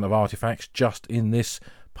incredible amount of artefacts just in this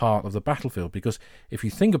part of the battlefield, because if you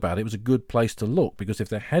think about it, it was a good place to look, because if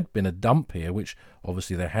there had been a dump here, which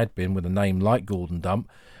obviously there had been with a name like Gordon Dump,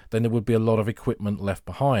 then there would be a lot of equipment left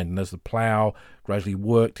behind, and as the plough gradually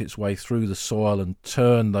worked its way through the soil and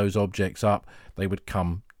turned those objects up, they would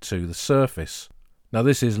come to the surface. Now,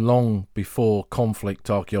 this is long before conflict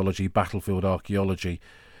archaeology, battlefield archaeology.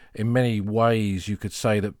 In many ways, you could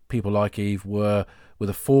say that people like Eve were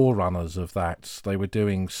the forerunners of that. They were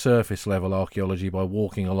doing surface level archaeology by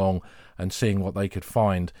walking along and seeing what they could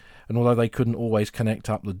find. And although they couldn't always connect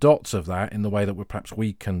up the dots of that in the way that perhaps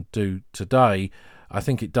we can do today, I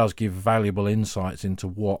think it does give valuable insights into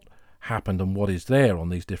what happened and what is there on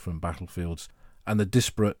these different battlefields. And the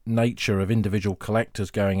disparate nature of individual collectors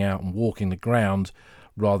going out and walking the ground,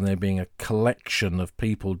 rather than there being a collection of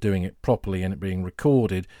people doing it properly and it being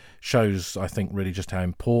recorded, shows, I think, really just how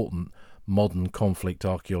important modern conflict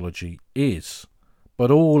archaeology is.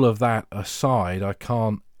 But all of that aside, I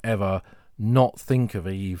can't ever not think of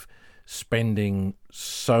Eve spending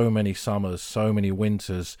so many summers, so many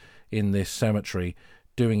winters in this cemetery,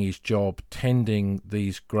 doing his job, tending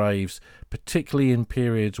these graves, particularly in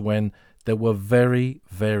periods when there were very,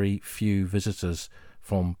 very few visitors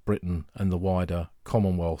from Britain and the wider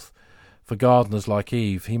Commonwealth. For gardeners like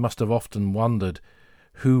Eve, he must have often wondered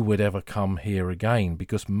who would ever come here again,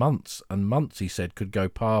 because months and months, he said, could go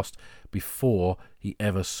past before he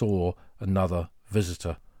ever saw another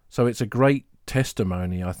visitor. So it's a great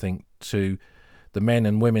testimony, I think, to the men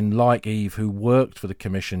and women like Eve who worked for the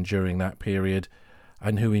Commission during that period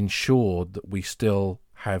and who ensured that we still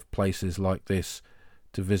have places like this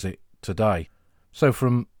to visit today. So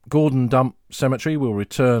from Gordon Dump Cemetery, we'll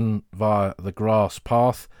return via the grass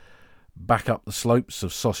path, back up the slopes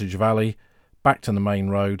of Sausage Valley, back to the main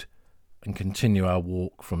road, and continue our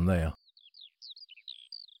walk from there.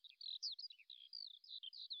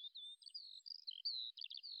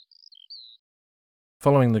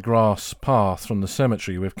 Following the grass path from the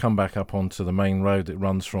cemetery, we've come back up onto the main road that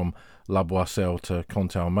runs from La Boisselle to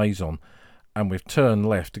Contalmaison, and we've turned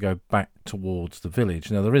left to go back towards the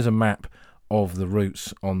village. Now, there is a map of the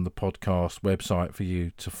routes on the podcast website for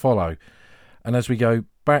you to follow, and as we go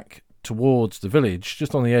back towards the village,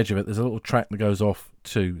 just on the edge of it, there's a little track that goes off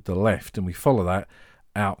to the left, and we follow that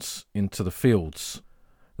out into the fields.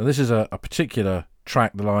 Now, this is a particular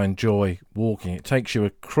track that I enjoy walking. It takes you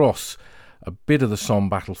across a bit of the Somme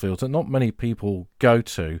battlefield that not many people go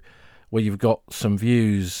to, where you've got some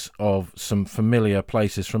views of some familiar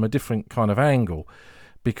places from a different kind of angle,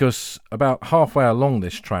 because about halfway along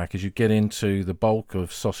this track, as you get into the bulk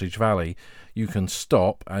of Sausage Valley, you can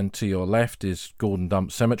stop, and to your left is Gordon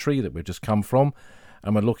Dump Cemetery that we've just come from,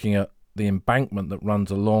 and we're looking at the embankment that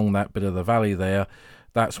runs along that bit of the valley there.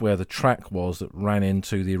 That's where the track was that ran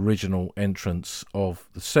into the original entrance of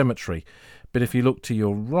the cemetery. But if you look to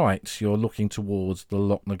your right, you're looking towards the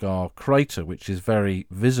Lochnagar crater, which is very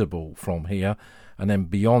visible from here. And then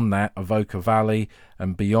beyond that, Avoca Valley,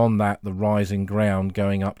 and beyond that, the rising ground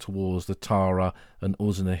going up towards the Tara and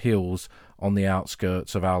Uzna hills on the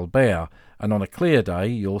outskirts of Albert. And on a clear day,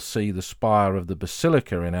 you'll see the spire of the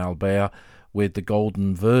Basilica in Albert with the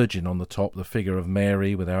Golden Virgin on the top, the figure of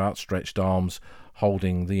Mary with her outstretched arms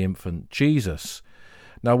holding the infant Jesus.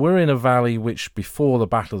 Now, we're in a valley which, before the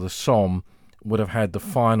Battle of the Somme, would have had the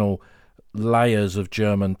final layers of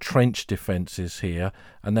German trench defences here,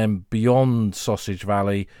 and then beyond Sausage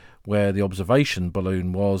Valley, where the observation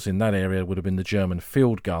balloon was, in that area would have been the German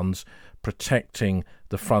field guns protecting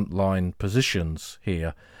the front line positions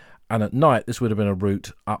here. And at night, this would have been a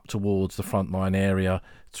route up towards the front line area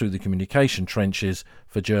through the communication trenches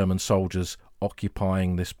for German soldiers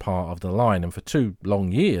occupying this part of the line. And for 2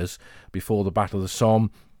 long years before the Battle of the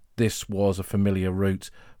Somme, this was a familiar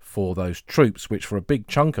route for those troops, which for a big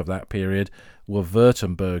chunk of that period were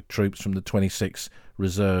Württemberg troops from the 26th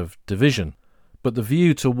Reserve Division. But the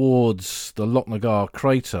view towards the Lochnagar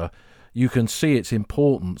crater, you can see its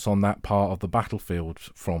importance on that part of the battlefield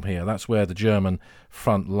from here. That's where the German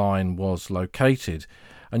front line was located.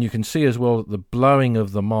 And you can see as well that the blowing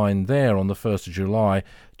of the mine there on the 1st of July,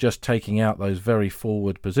 just taking out those very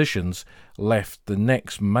forward positions, left the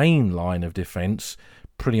next main line of defence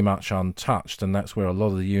pretty much untouched. And that's where a lot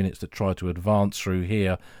of the units that tried to advance through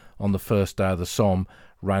here on the first day of the Somme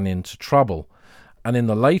ran into trouble. And in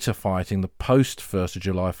the later fighting, the post-1st of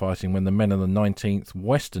July fighting, when the men of the 19th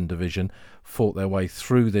Western Division fought their way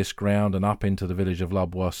through this ground and up into the village of La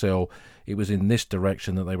Boisselle, it was in this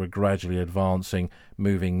direction that they were gradually advancing,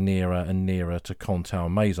 moving nearer and nearer to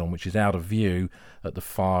Contalmaison, which is out of view at the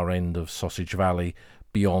far end of Sausage Valley,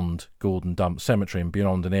 beyond Gordon Dump Cemetery and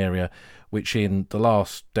beyond an area which in the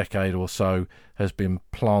last decade or so has been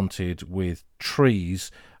planted with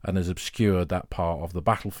trees and has obscured that part of the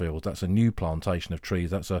battlefield. That's a new plantation of trees.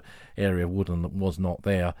 That's an area of woodland that was not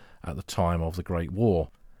there at the time of the Great War.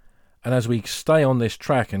 And as we stay on this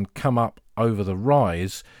track and come up over the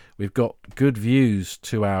rise, we've got good views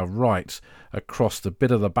to our right across the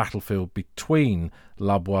bit of the battlefield between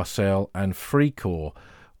La Boisselle and Fricourt,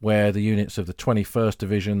 where the units of the 21st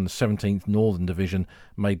Division, the 17th Northern Division,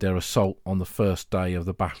 made their assault on the first day of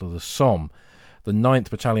the Battle of the Somme. The 9th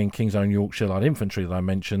Battalion King's Own Yorkshire Light Infantry that I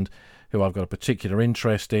mentioned, who I've got a particular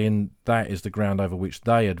interest in, that is the ground over which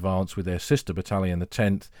they advance with their sister battalion, the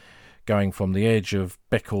 10th, going from the edge of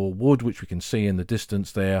Becourt Wood, which we can see in the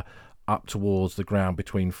distance there, up towards the ground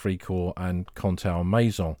between Fricourt and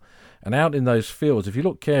Contalmaison. And out in those fields, if you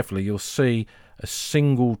look carefully, you'll see a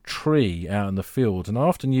single tree out in the fields, and I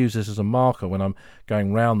often use this as a marker when I'm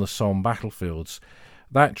going round the Somme battlefields.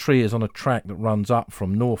 That tree is on a track that runs up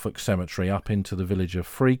from Norfolk Cemetery up into the village of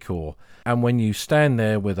Fricourt, and when you stand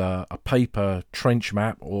there with a paper trench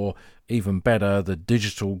map, or even better, the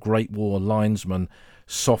digital Great War linesman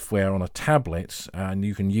software on a tablet, and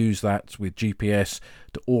you can use that with GPS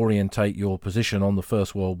to orientate your position on the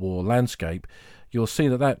First World War landscape, you'll see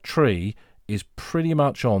that that tree is pretty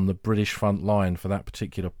much on the British front line for that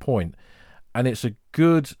particular point. And it's a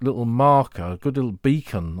good little marker, a good little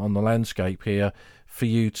beacon on the landscape here for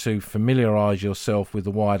you to familiarise yourself with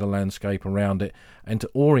the wider landscape around it and to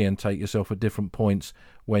orientate yourself at different points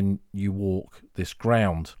when you walk this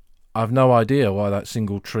ground. I've no idea why that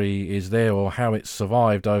single tree is there or how it's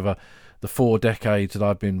survived over the 4 decades that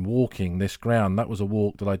I've been walking this ground. That was a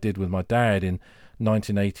walk that I did with my dad in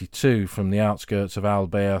 1982 from the outskirts of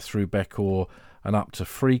Albert through Becourt and up to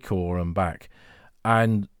Fricourt and back.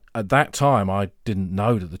 And at that time I didn't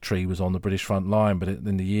know that the tree was on the British front line, but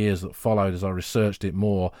in the years that followed, as I researched it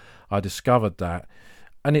more, I discovered that.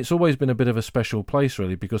 And it's always been a bit of a special place,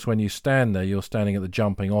 really, because when you stand there, you're standing at the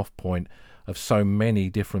jumping off point of so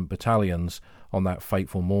many different battalions on that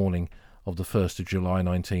fateful morning of the 1st of July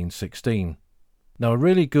 1916. Now, a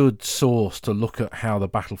really good source to look at how the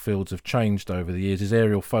battlefields have changed over the years is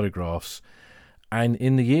aerial photographs. And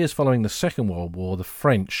in the years following the Second World War, the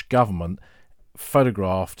French government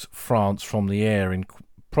photographed France from the air in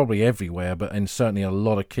probably everywhere, but in certainly a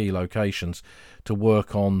lot of key locations, to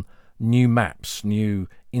work on new maps, new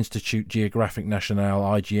Institut Geographique National,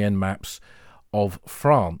 IGN maps of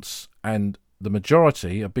France. And the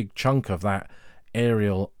majority, a big chunk of that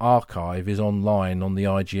aerial archive is online on the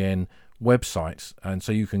IGN website, and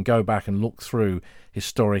so you can go back and look through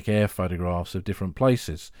historic air photographs of different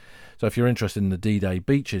places. So if you're interested in the D-Day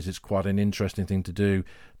beaches, it's quite an interesting thing to do,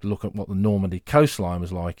 to look at what the Normandy coastline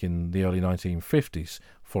was like in the early 1950s,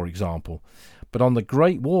 for example. But on the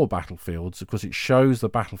Great War battlefields, because it shows the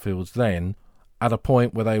battlefields then at a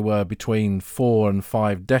point where they were between 4 and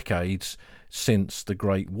 5 decades since the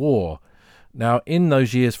Great War. Now, in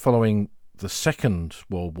those years following the Second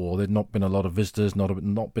World War, there'd not been a lot of visitors,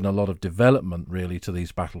 not been a lot of development really to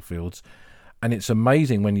these battlefields, and it's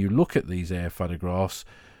amazing when you look at these air photographs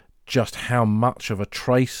just how much of a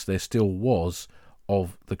trace there still was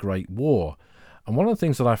of the Great War. And one of the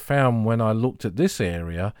things that I found when I looked at this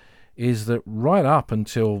area is that right up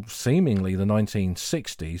until seemingly the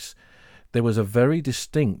 1960s, there was a very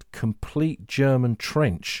distinct, complete German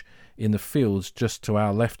trench in the fields just to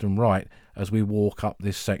our left and right as we walk up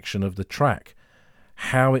this section of the track.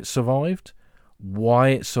 How it survived, why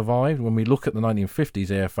it survived, when we look at the 1950s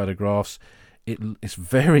air photographs, it's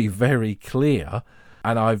very, very clear.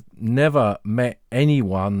 And I've never met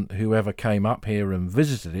anyone who ever came up here and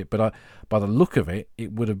visited it, but by the look of it,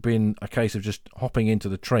 it would have been a case of just hopping into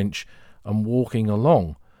the trench and walking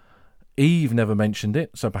along. Eve never mentioned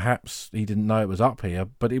it, so perhaps he didn't know it was up here,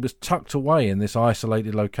 but it was tucked away in this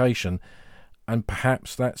isolated location, and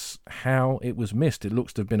perhaps that's how it was missed. It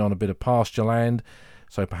looks to have been on a bit of pasture land,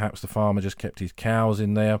 so perhaps the farmer just kept his cows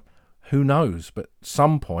in there. Who knows? But at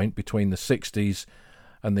some point between the 60s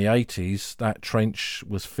and the 80s, that trench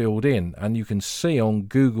was filled in. And you can see on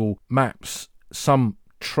Google Maps some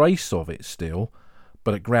trace of it still,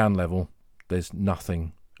 but at ground level, there's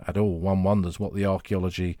nothing at all. One wonders what the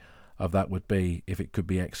archaeology of that would be if it could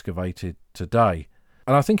be excavated today.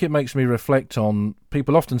 And I think it makes me reflect on,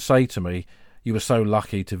 people often say to me, you were so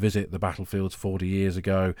lucky to visit the battlefields 40 years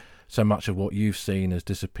ago, so much of what you've seen has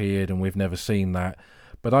disappeared and we've never seen that.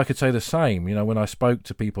 But I could say the same, when I spoke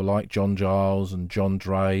to people like John Giles and John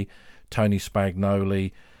Dray, Tony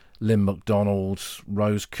Spagnoli, Lynn MacDonald,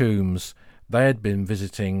 Rose Coombs, they had been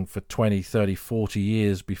visiting for 20, 30, 40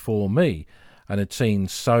 years before me and had seen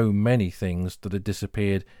so many things that had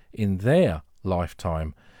disappeared in their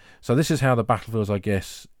lifetime. So this is how the battlefields, I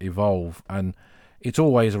guess, evolve. And it's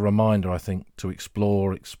always a reminder, I think, to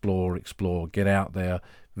explore, get out there,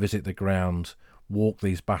 visit the ground, walk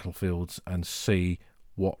these battlefields and see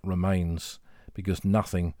what remains, because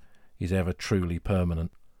nothing is ever truly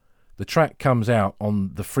permanent. The track comes out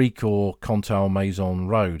on the Fricourt-Contalmaison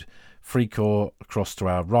road. Fricourt across to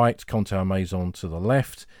our right, Contalmaison to the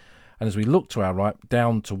left. And as we look to our right,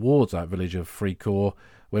 down towards that village of Fricourt,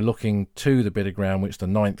 we're looking to the bit of ground which the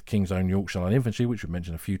 9th King's Own Yorkshire Line Infantry, which we've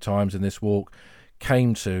mentioned a few times in this walk,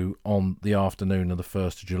 came to on the afternoon of the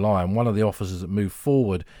 1st of July. And one of the officers that moved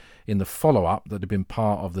forward in the follow-up, that had been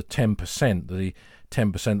part of the 10%, the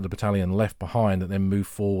 10% of the battalion left behind, that then moved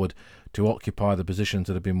forward to occupy the positions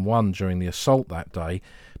that had been won during the assault that day,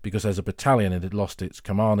 because as a battalion it had lost its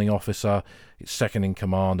commanding officer, its second in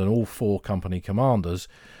command, and all 4 company commanders.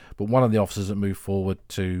 But one of the officers that moved forward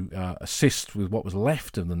to assist with what was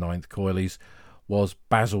left of the 9th Coilies was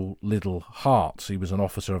Basil Liddell Hart. He was an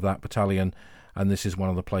officer of that battalion, and this is one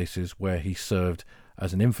of the places where he served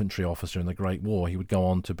as an infantry officer in the Great War. He would go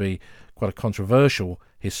on to be quite a controversial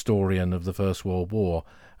historian of the First World War,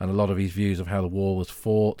 and a lot of his views of how the war was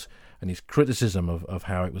fought and his criticism of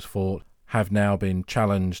how it was fought have now been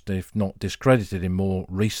challenged, if not discredited, in more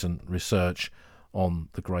recent research on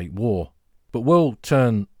the Great War. But we'll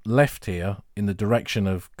turn left here in the direction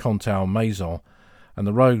of Contalmaison, and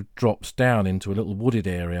the road drops down into a little wooded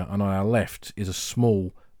area, and on our left is a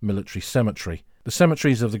small military cemetery. The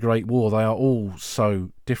cemeteries of the Great War, they are all so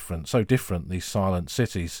different, these silent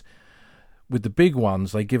cities. With the big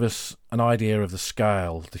ones, they give us an idea of the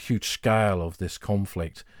scale, the huge scale of this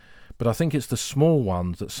conflict. But I think it's the small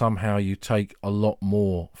ones that somehow you take a lot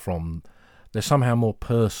more from. They're somehow more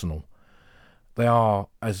personal. They are,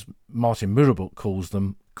 as Martin Mirabeau calls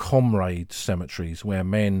them, comrade cemeteries, where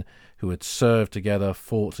men who had served together,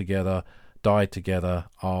 fought together, died together,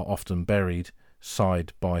 are often buried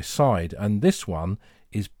side by side. And this one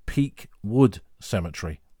is Peak Wood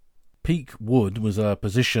Cemetery. Peak Wood was a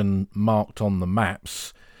position marked on the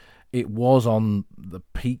maps. It was on the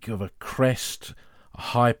peak of a crest, a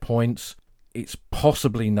high point. It's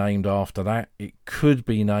possibly named after that. It could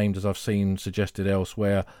be named, as I've seen suggested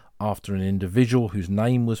elsewhere, after an individual whose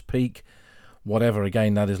name was Peak. Whatever,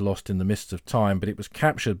 again, that is lost in the mists of time, but it was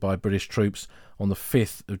captured by British troops on the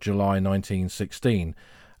 5th of July 1916.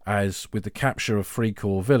 As with the capture of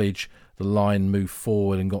Fricourt village, the line moved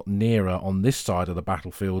forward and got nearer on this side of the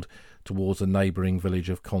battlefield towards the neighbouring village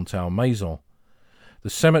of Contalmaison. The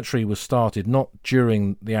cemetery was started not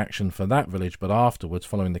during the action for that village, but afterwards,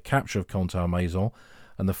 following the capture of Contalmaison,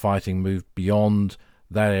 and the fighting moved beyond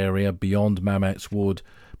that area, beyond Mametz Wood,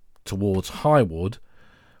 towards High Wood.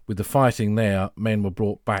 With the fighting there, men were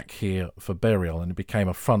brought back here for burial, and it became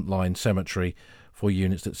a frontline cemetery for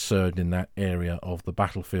units that served in that area of the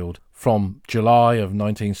battlefield. From July of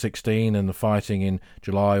 1916 and the fighting in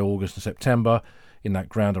July, August and September in that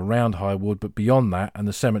ground around High Wood, but beyond that, and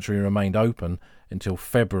the cemetery remained open until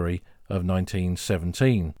February of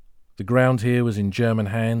 1917. The ground here was in German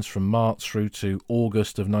hands from March through to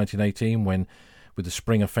August of 1918, when, with the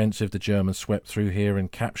spring offensive, the Germans swept through here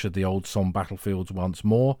and captured the old Somme battlefields once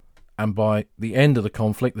more. And by the end of the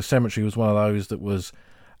conflict, the cemetery was one of those that was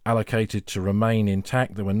allocated to remain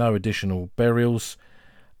intact. There were no additional burials,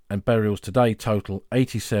 and burials today total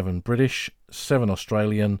 87 British, 7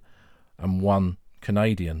 Australian and 1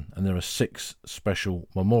 Canadian, and there are 6 special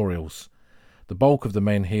memorials. The bulk of the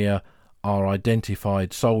men here are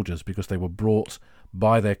identified soldiers because they were brought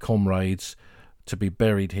by their comrades to be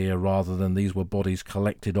buried here, rather than these were bodies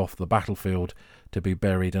collected off the battlefield to be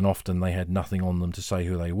buried, and often they had nothing on them to say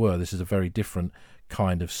who they were. This is a very different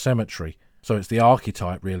kind of cemetery. So it's the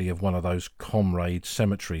archetype, really, of one of those comrade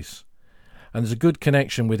cemeteries. And there's a good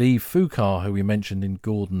connection with Yves Foucault, who we mentioned in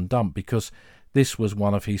Gordon Dump, because this was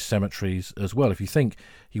one of his cemeteries as well. If you think,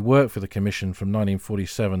 he worked for the Commission from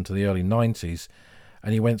 1947 to the early 90s,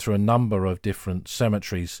 and he went through a number of different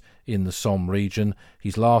cemeteries in the Somme region.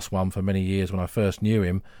 His last one for many years when I first knew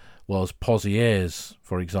him was Boisselle,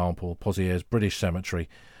 for example, Boisselle's British cemetery.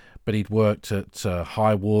 But he'd worked at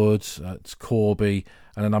Highwood, at Corby,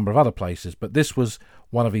 and a number of other places. But this was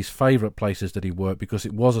one of his favourite places that he worked because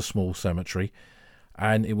it was a small cemetery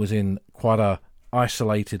and it was in quite a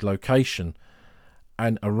isolated location.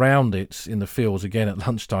 And around it, in the fields, again at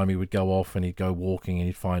lunchtime, he would go off and he'd go walking and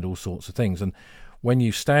he'd find all sorts of things. And when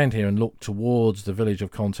you stand here and look towards the village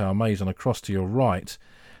of Contalmaison, across to your right,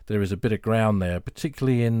 there is a bit of ground there,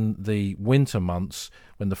 particularly in the winter months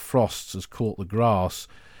when the frosts has caught the grass.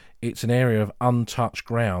 It's an area of untouched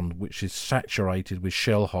ground which is saturated with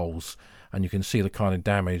shell holes, and you can see the kind of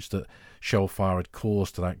damage that shell fire had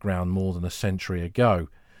caused to that ground more than a century ago.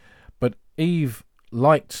 But Eve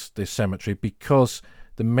liked this cemetery because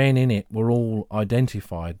the men in it were all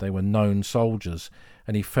identified. They were known soldiers,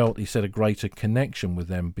 and he said, a greater connection with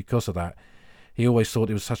them because of that. He always thought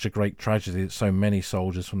it was such a great tragedy that so many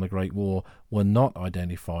soldiers from the Great War were not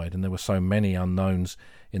identified, and there were so many unknowns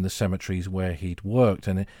in the cemeteries where he'd worked.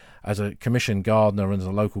 And as a commissioned gardener and as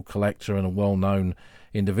a local collector and a well-known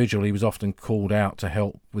individual, he was often called out to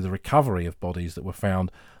help with the recovery of bodies that were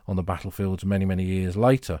found on the battlefields many, many years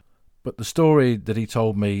later. But the story that he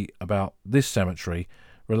told me about this cemetery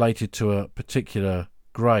related to a particular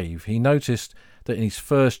grave. He noticed that in his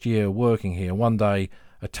first year working here, one day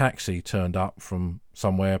a taxi turned up from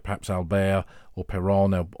somewhere, perhaps Albert or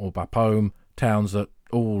Péronne or Bapaume, towns that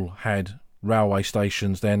all had railway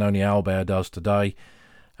stations then, only Albert does today,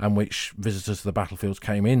 and which visitors to the battlefields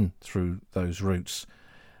came in through those routes.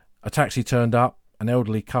 A taxi turned up, an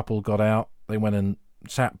elderly couple got out, they went and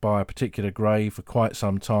sat by a particular grave for quite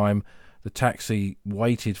some time. The taxi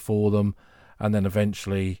waited for them, and then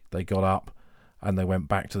eventually they got up and they went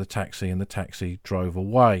back to the taxi, and the taxi drove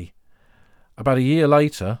away. About a year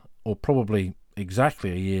later, or probably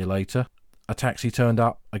exactly a year later, a taxi turned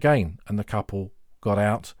up again, and the couple got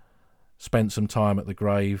out, spent some time at the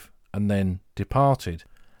grave, and then departed.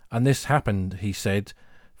 And this happened, he said,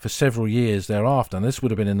 for several years thereafter, and this would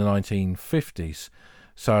have been in the 1950s,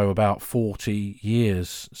 so about 40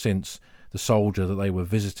 years since the soldier that they were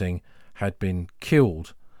visiting had been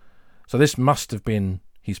killed. So this must have been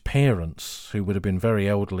his parents, who would have been very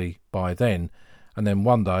elderly by then, and then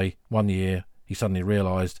one year, he suddenly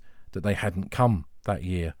realised that they hadn't come that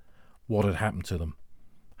year. What had happened to them?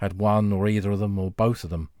 Had one or either of them or both of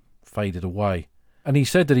them faded away? And he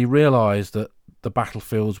said that he realised that the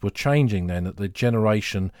battlefields were changing then, that the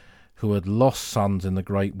generation who had lost sons in the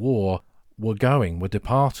Great War were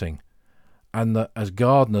departing, and that as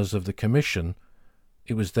gardeners of the Commission,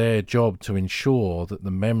 it was their job to ensure that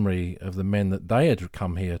the memory of the men that they had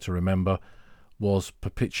come here to remember was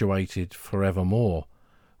perpetuated forevermore,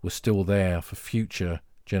 was still there for future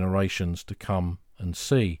generations to come and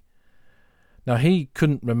see. Now, he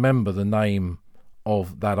couldn't remember the name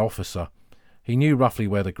of that officer. He knew roughly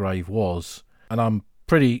where the grave was, and I'm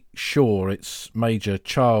pretty sure it's Major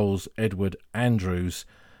Charles Edward Andrews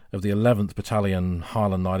of the 11th Battalion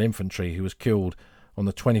Highland Light Infantry who was killed on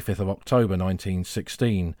the 25th of October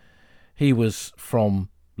 1916. He was from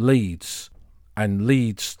Leeds, and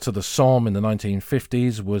Leeds to the Somme in the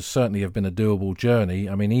 1950s would certainly have been a doable journey.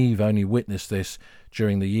 I mean, Eve only witnessed this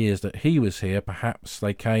during the years that he was here. Perhaps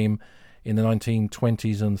they came in the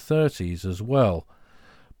 1920s and 30s as well.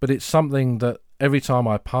 But it's something that every time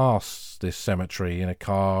I pass this cemetery in a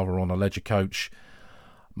car or on a ledger coach,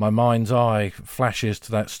 my mind's eye flashes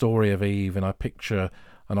to that story of Eve, and I picture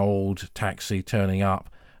an old taxi turning up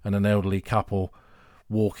and an elderly couple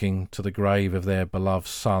walking to the grave of their beloved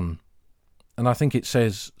son. And I think it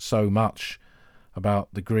says so much about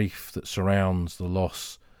the grief that surrounds the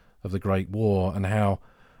loss of the Great War, and how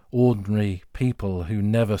ordinary people who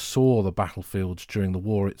never saw the battlefields during the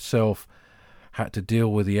war itself had to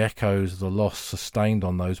deal with the echoes of the loss sustained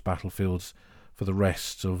on those battlefields for the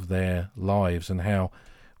rest of their lives, and how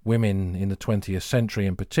women in the 20th century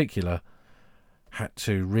in particular had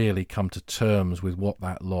to really come to terms with what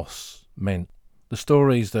that loss meant. The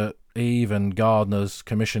stories that Eve and gardeners,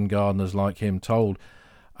 commissioned gardeners like him, told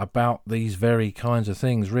about these very kinds of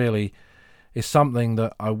things really is something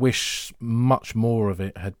that I wish much more of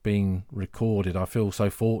it had been recorded. I feel so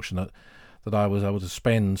fortunate that I was able to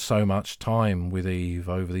spend so much time with Eve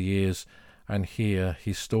over the years and hear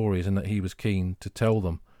his stories, and that he was keen to tell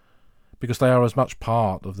them, because they are as much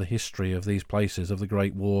part of the history of these places of the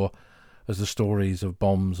Great War as the stories of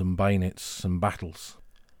bombs and bayonets and battles.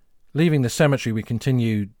 Leaving the cemetery, we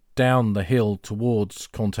continue down the hill towards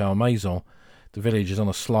Contalmaison. The village is on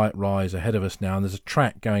a slight rise ahead of us now, and there's a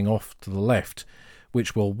track going off to the left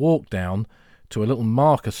which we'll walk down to a little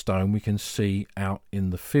marker stone we can see out in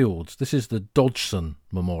the fields. This is the Dodgson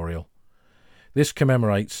Memorial. This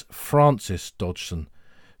commemorates Francis Dodgson,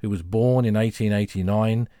 who was born in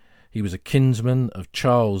 1889. He was a kinsman of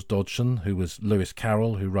Charles Dodgson, who was Lewis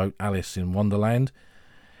Carroll, who wrote Alice in Wonderland.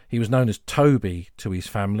 He was known as Toby to his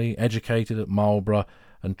family, educated at Marlborough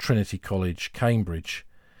and Trinity College, Cambridge.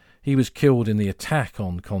 He was killed in the attack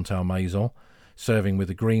on Contalmaison, serving with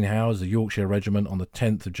the Greenhows, the Yorkshire Regiment, on the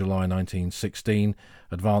 10th of July 1916,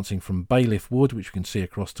 advancing from Bailiff Wood, which we can see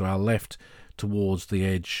across to our left, towards the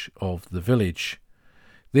edge of the village.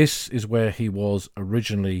 This is where he was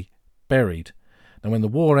originally buried. Now, when the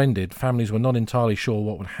war ended, families were not entirely sure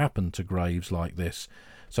what would happen to graves like this,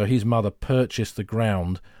 so his mother purchased the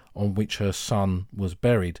ground on which her son was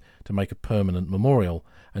buried to make a permanent memorial,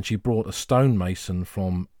 and she brought a stonemason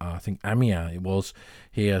from, I think Amiens it was,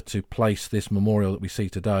 here to place this memorial that we see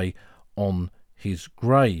today on his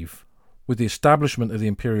grave. With the establishment of the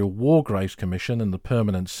Imperial War Graves Commission and the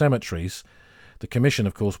permanent cemeteries, the Commission,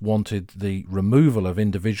 of course, wanted the removal of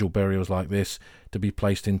individual burials like this to be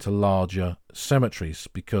placed into larger cemeteries,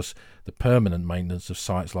 because the permanent maintenance of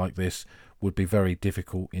sites like this would be very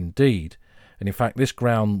difficult indeed. And in fact, this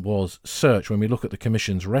ground was searched. When we look at the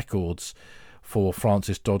Commission's records for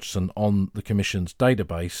Francis Dodgson on the Commission's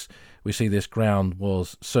database, we see this ground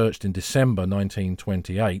was searched in December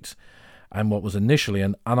 1928, and what was initially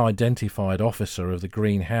an unidentified officer of the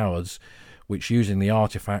Green Howards, which, using the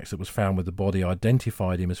artefacts that was found with the body,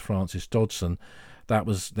 identified him as Francis Dodgson, that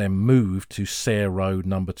was then moved to Sayre Road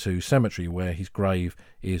No. 2 Cemetery, where his grave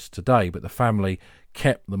is today. But the family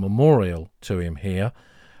kept the memorial to him here,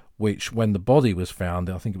 which, when the body was found,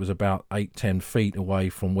 I think it was about 8-10 feet away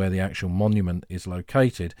from where the actual monument is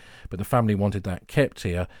located, but the family wanted that kept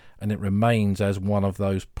here, and it remains as one of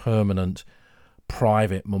those permanent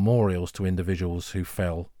private memorials to individuals who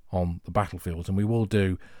fell on the battlefields. And we will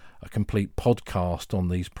do a complete podcast on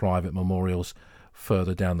these private memorials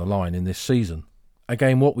further down the line in this season.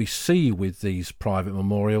 Again, what we see with these private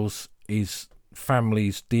memorials is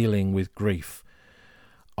families dealing with grief.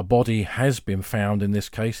 A body has been found in this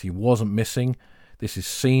case. He wasn't missing. This is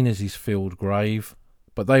seen as his filled grave.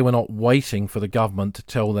 But they were not waiting for the government to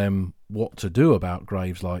tell them what to do about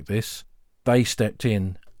graves like this. They stepped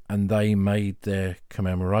in and they made their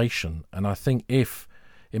commemoration. And I think it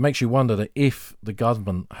makes you wonder that if the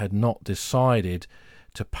government had not decided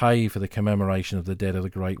to pay for the commemoration of the dead of the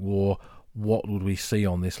Great War, what would we see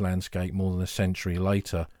on this landscape more than a century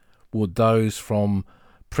later? Would those from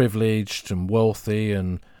privileged and wealthy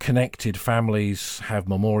and connected families have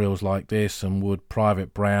memorials like this, and would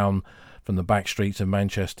Private Brown from the back streets of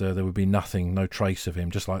Manchester, there would be nothing, no trace of him,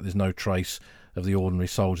 just like there's no trace of the ordinary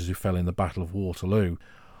soldiers who fell in the Battle of Waterloo?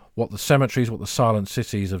 What the cemeteries, what the silent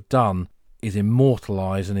cities have done is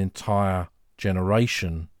immortalise an entire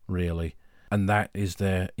generation, really, and that is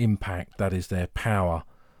their impact, that is their power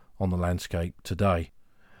on the landscape today.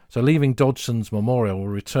 So leaving Dodgson's memorial, we'll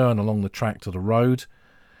return along the track to the road.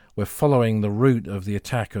 We're following the route of the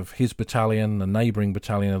attack of his battalion, the neighbouring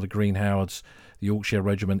battalion of the Green Howards, the Yorkshire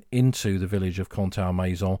Regiment, into the village of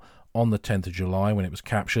Contalmaison on the 10th of July when it was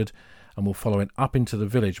captured, and we'll follow it up into the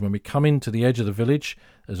village. When we come into the edge of the village,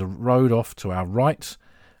 there's a road off to our right,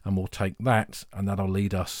 and we'll take that, and that'll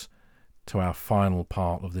lead us to our final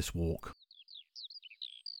part of this walk.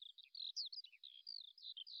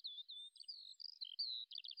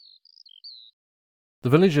 The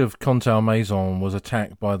village of Contalmaison was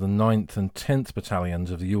attacked by the 9th and 10th Battalions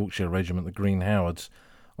of the Yorkshire Regiment, the Green Howards,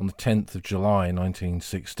 on the 10th of July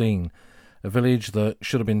 1916. A village that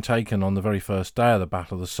should have been taken on the very first day of the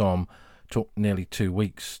Battle of the Somme took nearly 2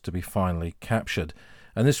 weeks to be finally captured.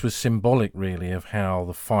 And this was symbolic, really, of how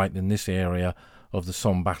the fight in this area of the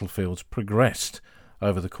Somme battlefields progressed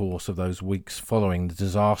over the course of those weeks following the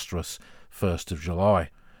disastrous 1st of July.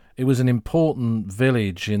 It was an important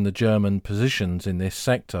village in the German positions in this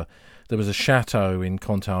sector. There was a chateau in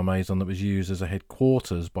Contalmaison that was used as a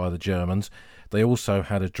headquarters by the Germans. They also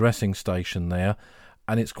had a dressing station there,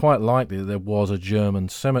 and it's quite likely that there was a German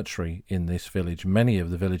cemetery in this village. Many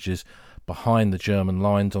of the villages behind the German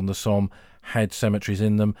lines on the Somme had cemeteries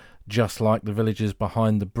in them, just like the villages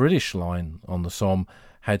behind the British line on the Somme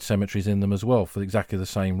had cemeteries in them as well, for exactly the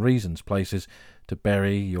same reasons. Places to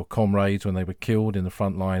bury your comrades when they were killed in the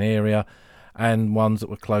front line area, and ones that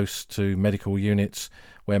were close to medical units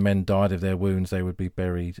where men died of their wounds, they would be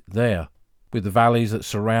buried there. With the valleys that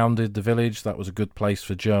surrounded the village, that was a good place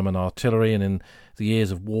for German artillery, and in the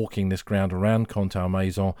years of walking this ground around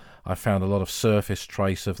Contalmaison, I found a lot of surface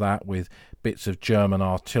trace of that, with bits of German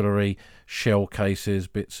artillery, shell cases,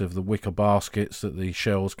 bits of the wicker baskets that the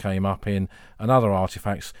shells came up in, and other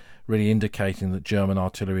artefacts really indicating that German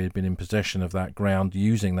artillery had been in possession of that ground,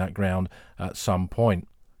 using that ground at some point.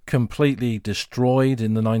 Completely destroyed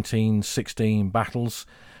in the 1916 battles.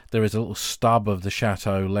 There is a little stub of the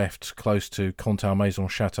chateau left close to Contalmaison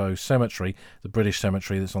Chateau Cemetery, the British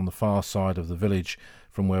cemetery that's on the far side of the village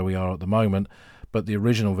from where we are at the moment. But the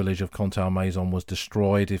original village of Contalmaison was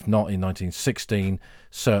destroyed, if not in 1916,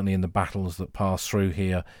 certainly in the battles that passed through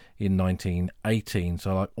here in 1918.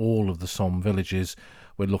 So like all of the Somme villages,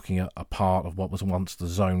 we're looking at a part of what was once the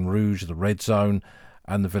Zone Rouge, the Red Zone,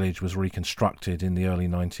 and the village was reconstructed in the early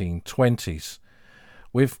 1920s.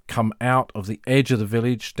 We've come out of the edge of the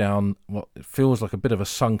village down what feels like a bit of a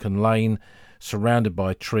sunken lane, surrounded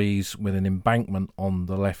by trees with an embankment on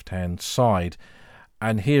the left-hand side.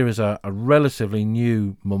 And here is a relatively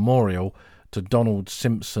new memorial to Donald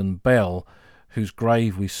Simpson Bell, whose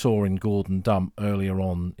grave we saw in Gordon Dump earlier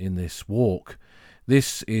on in this walk.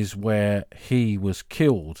 This is where he was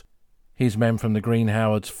killed. His men from the Green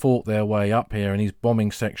Howards fought their way up here, and his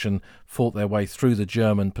bombing section fought their way through the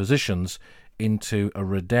German positions into a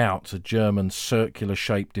redoubt, a German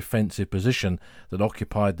circular-shaped defensive position that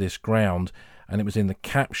occupied this ground, and it was in the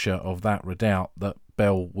capture of that redoubt that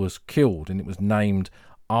Bell was killed, and it was named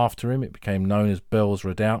after him. It became known as Bell's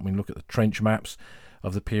Redoubt. When you look at the trench maps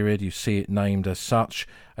of the period, you see it named as such,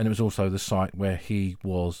 and it was also the site where he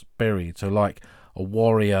was buried. So like a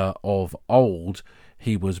warrior of old,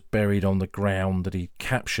 he was buried on the ground that he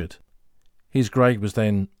captured. His grave was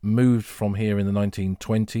then moved from here in the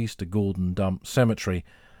 1920s to Gordon Dump Cemetery,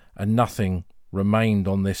 and nothing remained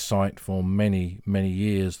on this site for many, many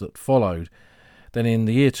years that followed. Then in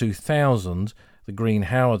the year 2000, the Green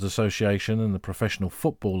Howards Association and the Professional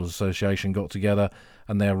Footballers Association got together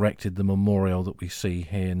and they erected the memorial that we see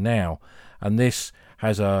here now. And this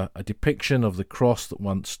has a depiction of the cross that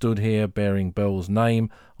once stood here bearing Bell's name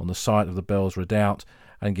on the site of the Bell's Redoubt,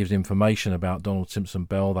 and gives information about Donald Simpson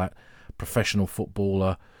Bell, that professional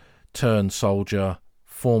footballer turned soldier,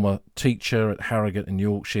 former teacher at Harrogate in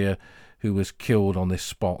Yorkshire, who was killed on this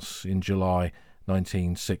spot in July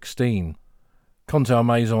 1916.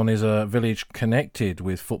 Contalmaison is a village connected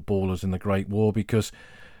with footballers in the Great War because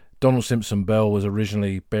Donald Simpson Bell was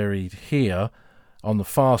originally buried here. On the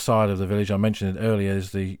far side of the village, I mentioned it earlier,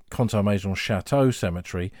 is the Contalmaison Chateau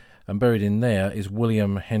Cemetery, and buried in there is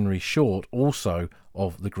William Henry Short, also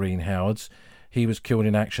of the Green Howards. He was killed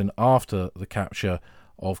in action after the capture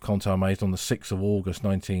of Contalmaison on the 6th of August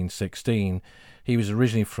 1916. He was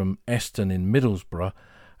originally from Eston in Middlesbrough,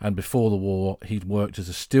 and before the war he'd worked as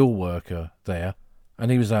a steel worker there. And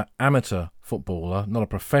he was an amateur footballer, not a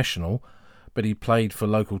professional, but he played for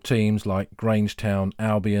local teams like Grangetown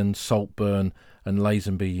Albion, Saltburn and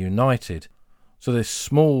Lazenby United. So this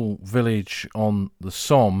small village on the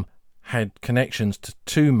Somme had connections to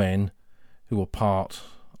two men who were part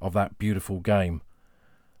of that beautiful game.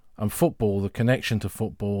 And football, the connection to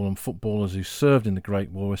football and footballers who served in the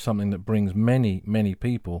Great War, is something that brings many, many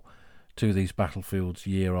people to these battlefields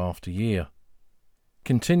year after year.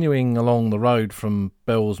 Continuing along the road from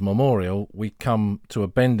Bell's Memorial, we come to a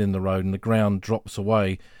bend in the road and the ground drops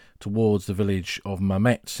away towards the village of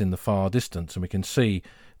Mametz in the far distance, and we can see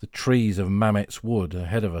the trees of Mametz Wood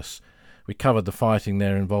ahead of us. We covered the fighting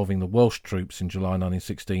there involving the Welsh troops in July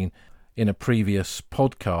 1916 in a previous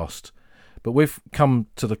podcast. But we've come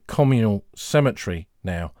to the communal cemetery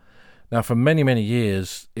now. Now, for many, many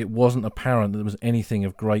years, it wasn't apparent that there was anything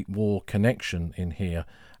of Great War connection in here,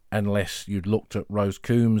 unless you'd looked at Rose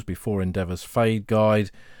Coombs before Endeavour's Fade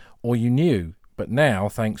Guide, or you knew. But now,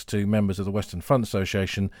 thanks to members of the Western Front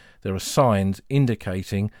Association, there are signs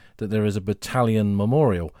indicating that there is a battalion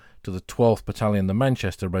memorial to the 12th Battalion, the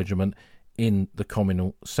Manchester Regiment, in the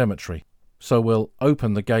communal cemetery. So we'll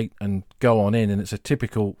open the gate and go on in, and it's a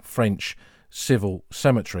typical French civil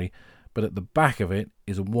cemetery, but at the back of it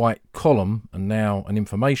is a white column and now an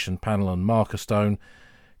information panel and marker stone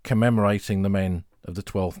commemorating the men of the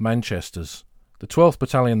 12th Manchesters. The 12th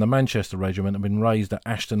Battalion, the Manchester Regiment, had been raised at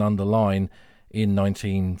Ashton-under-Lyne in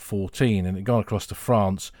 1914, and it gone across to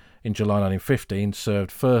France in July 1915,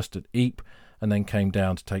 served first at Ypres and then came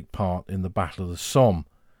down to take part in the Battle of the Somme.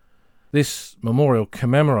 This memorial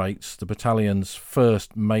commemorates the battalion's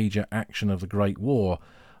first major action of the Great War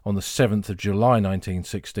on the 7th of July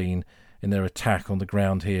 1916 in their attack on the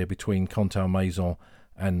ground here between Contalmaison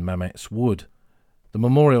and Mametz Wood. The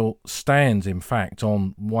memorial stands, in fact,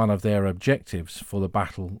 on one of their objectives for the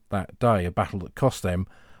battle that day, a battle that cost them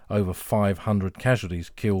over 500 casualties,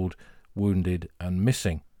 killed, wounded and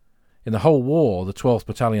missing. In the whole war, the 12th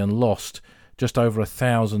Battalion lost just over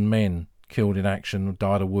 1,000 men killed in action,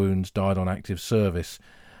 died of wounds, died on active service,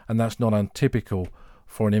 and that's not untypical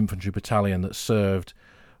for an infantry battalion that served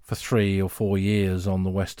for 3 or 4 years on the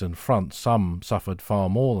Western Front. Some suffered far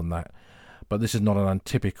more than that, but this is not an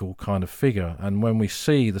untypical kind of figure. And when we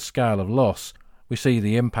see the scale of loss, we see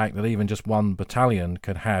the impact that even just one battalion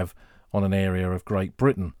could have on an area of Great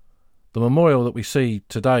Britain. The memorial that we see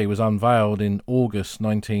today was unveiled in August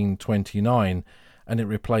 1929, and it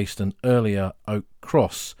replaced an earlier oak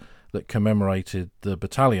cross that commemorated the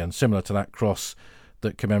battalion, similar to that cross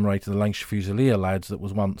that commemorated the Lancashire Fusilier lads that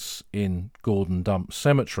was once in Gordon Dump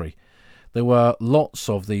Cemetery. There were lots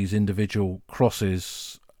of these individual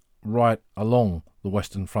crosses right along the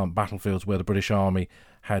Western Front battlefields where the British Army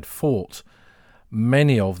had fought.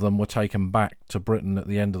 Many of them were taken back to Britain at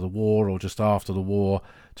the end of the war or just after the war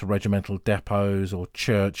to regimental depots or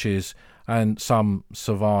churches, and some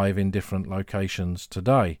survive in different locations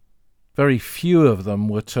today. Very few of them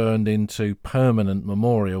were turned into permanent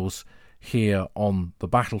memorials here on the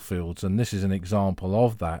battlefields, and this is an example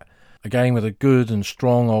of that. Again, with a good and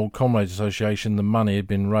strong old Comrades Association, the money had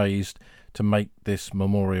been raised to make this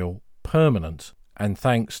memorial permanent, and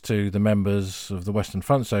thanks to the members of the Western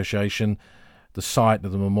Front Association, the site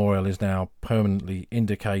of the memorial is now permanently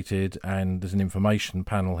indicated, and there's an information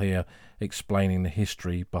panel here explaining the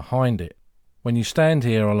history behind it. When you stand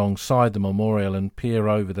here alongside the memorial and peer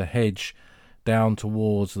over the hedge down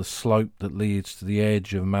towards the slope that leads to the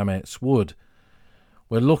edge of Mametz Wood,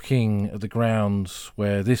 we're looking at the grounds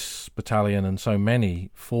where this battalion and so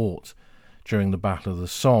many fought during the Battle of the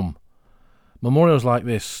Somme. Memorials like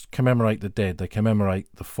this commemorate the dead, they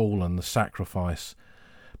commemorate the fallen, the sacrifice,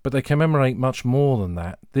 but they commemorate much more than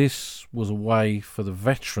that. This was a way for the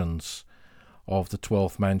veterans of the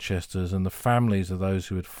 12th Manchesters and the families of those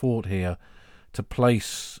who had fought here to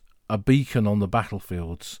place a beacon on the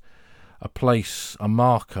battlefields, a place, a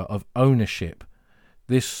marker of ownership.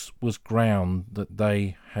 This was ground that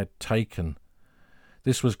they had taken.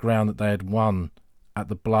 This was ground that they had won at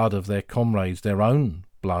the blood of their comrades, their own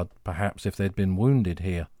blood, perhaps, if they'd been wounded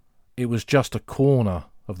here. It was just a corner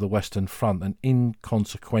of the Western Front, an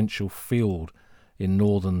inconsequential field in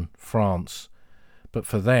northern France. But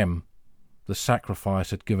for them, the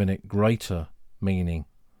sacrifice had given it greater meaning.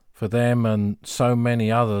 For them and so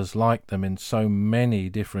many others like them in so many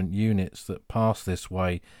different units that passed this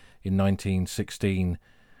way in 1916,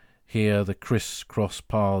 here the criss-cross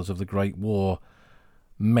paths of the Great War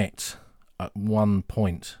met at one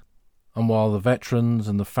point. And while the veterans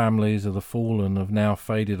and the families of the fallen have now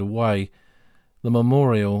faded away, the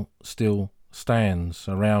memorial still stands.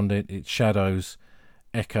 Around it, its shadows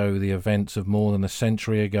echo the events of more than a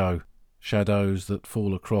century ago, shadows that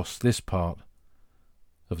fall across this part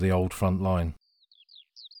of the old front line.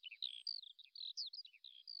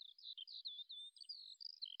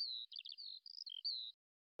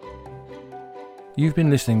 You've been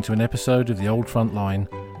listening to an episode of The Old Front Line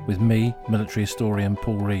with me, military historian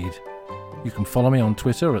Paul Reed. You can follow me on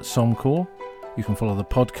Twitter at Somcorps. You can follow the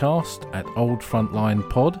podcast at Old Frontline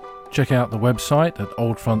Pod. Check out the website at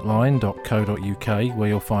oldfrontline.co.uk, where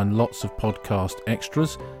you'll find lots of podcast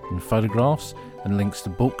extras and photographs and links to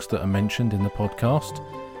books that are mentioned in the podcast.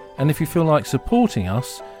 And if you feel like supporting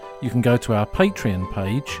us, you can go to our Patreon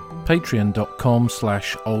page,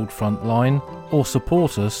 patreon.com/oldfrontline, or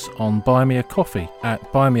support us on Buy Me a Coffee at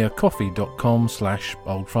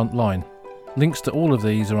buymeacoffee.com/oldfrontline. Links to all of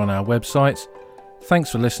these are on our website.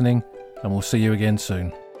 Thanks for listening, and we'll see you again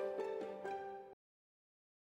soon.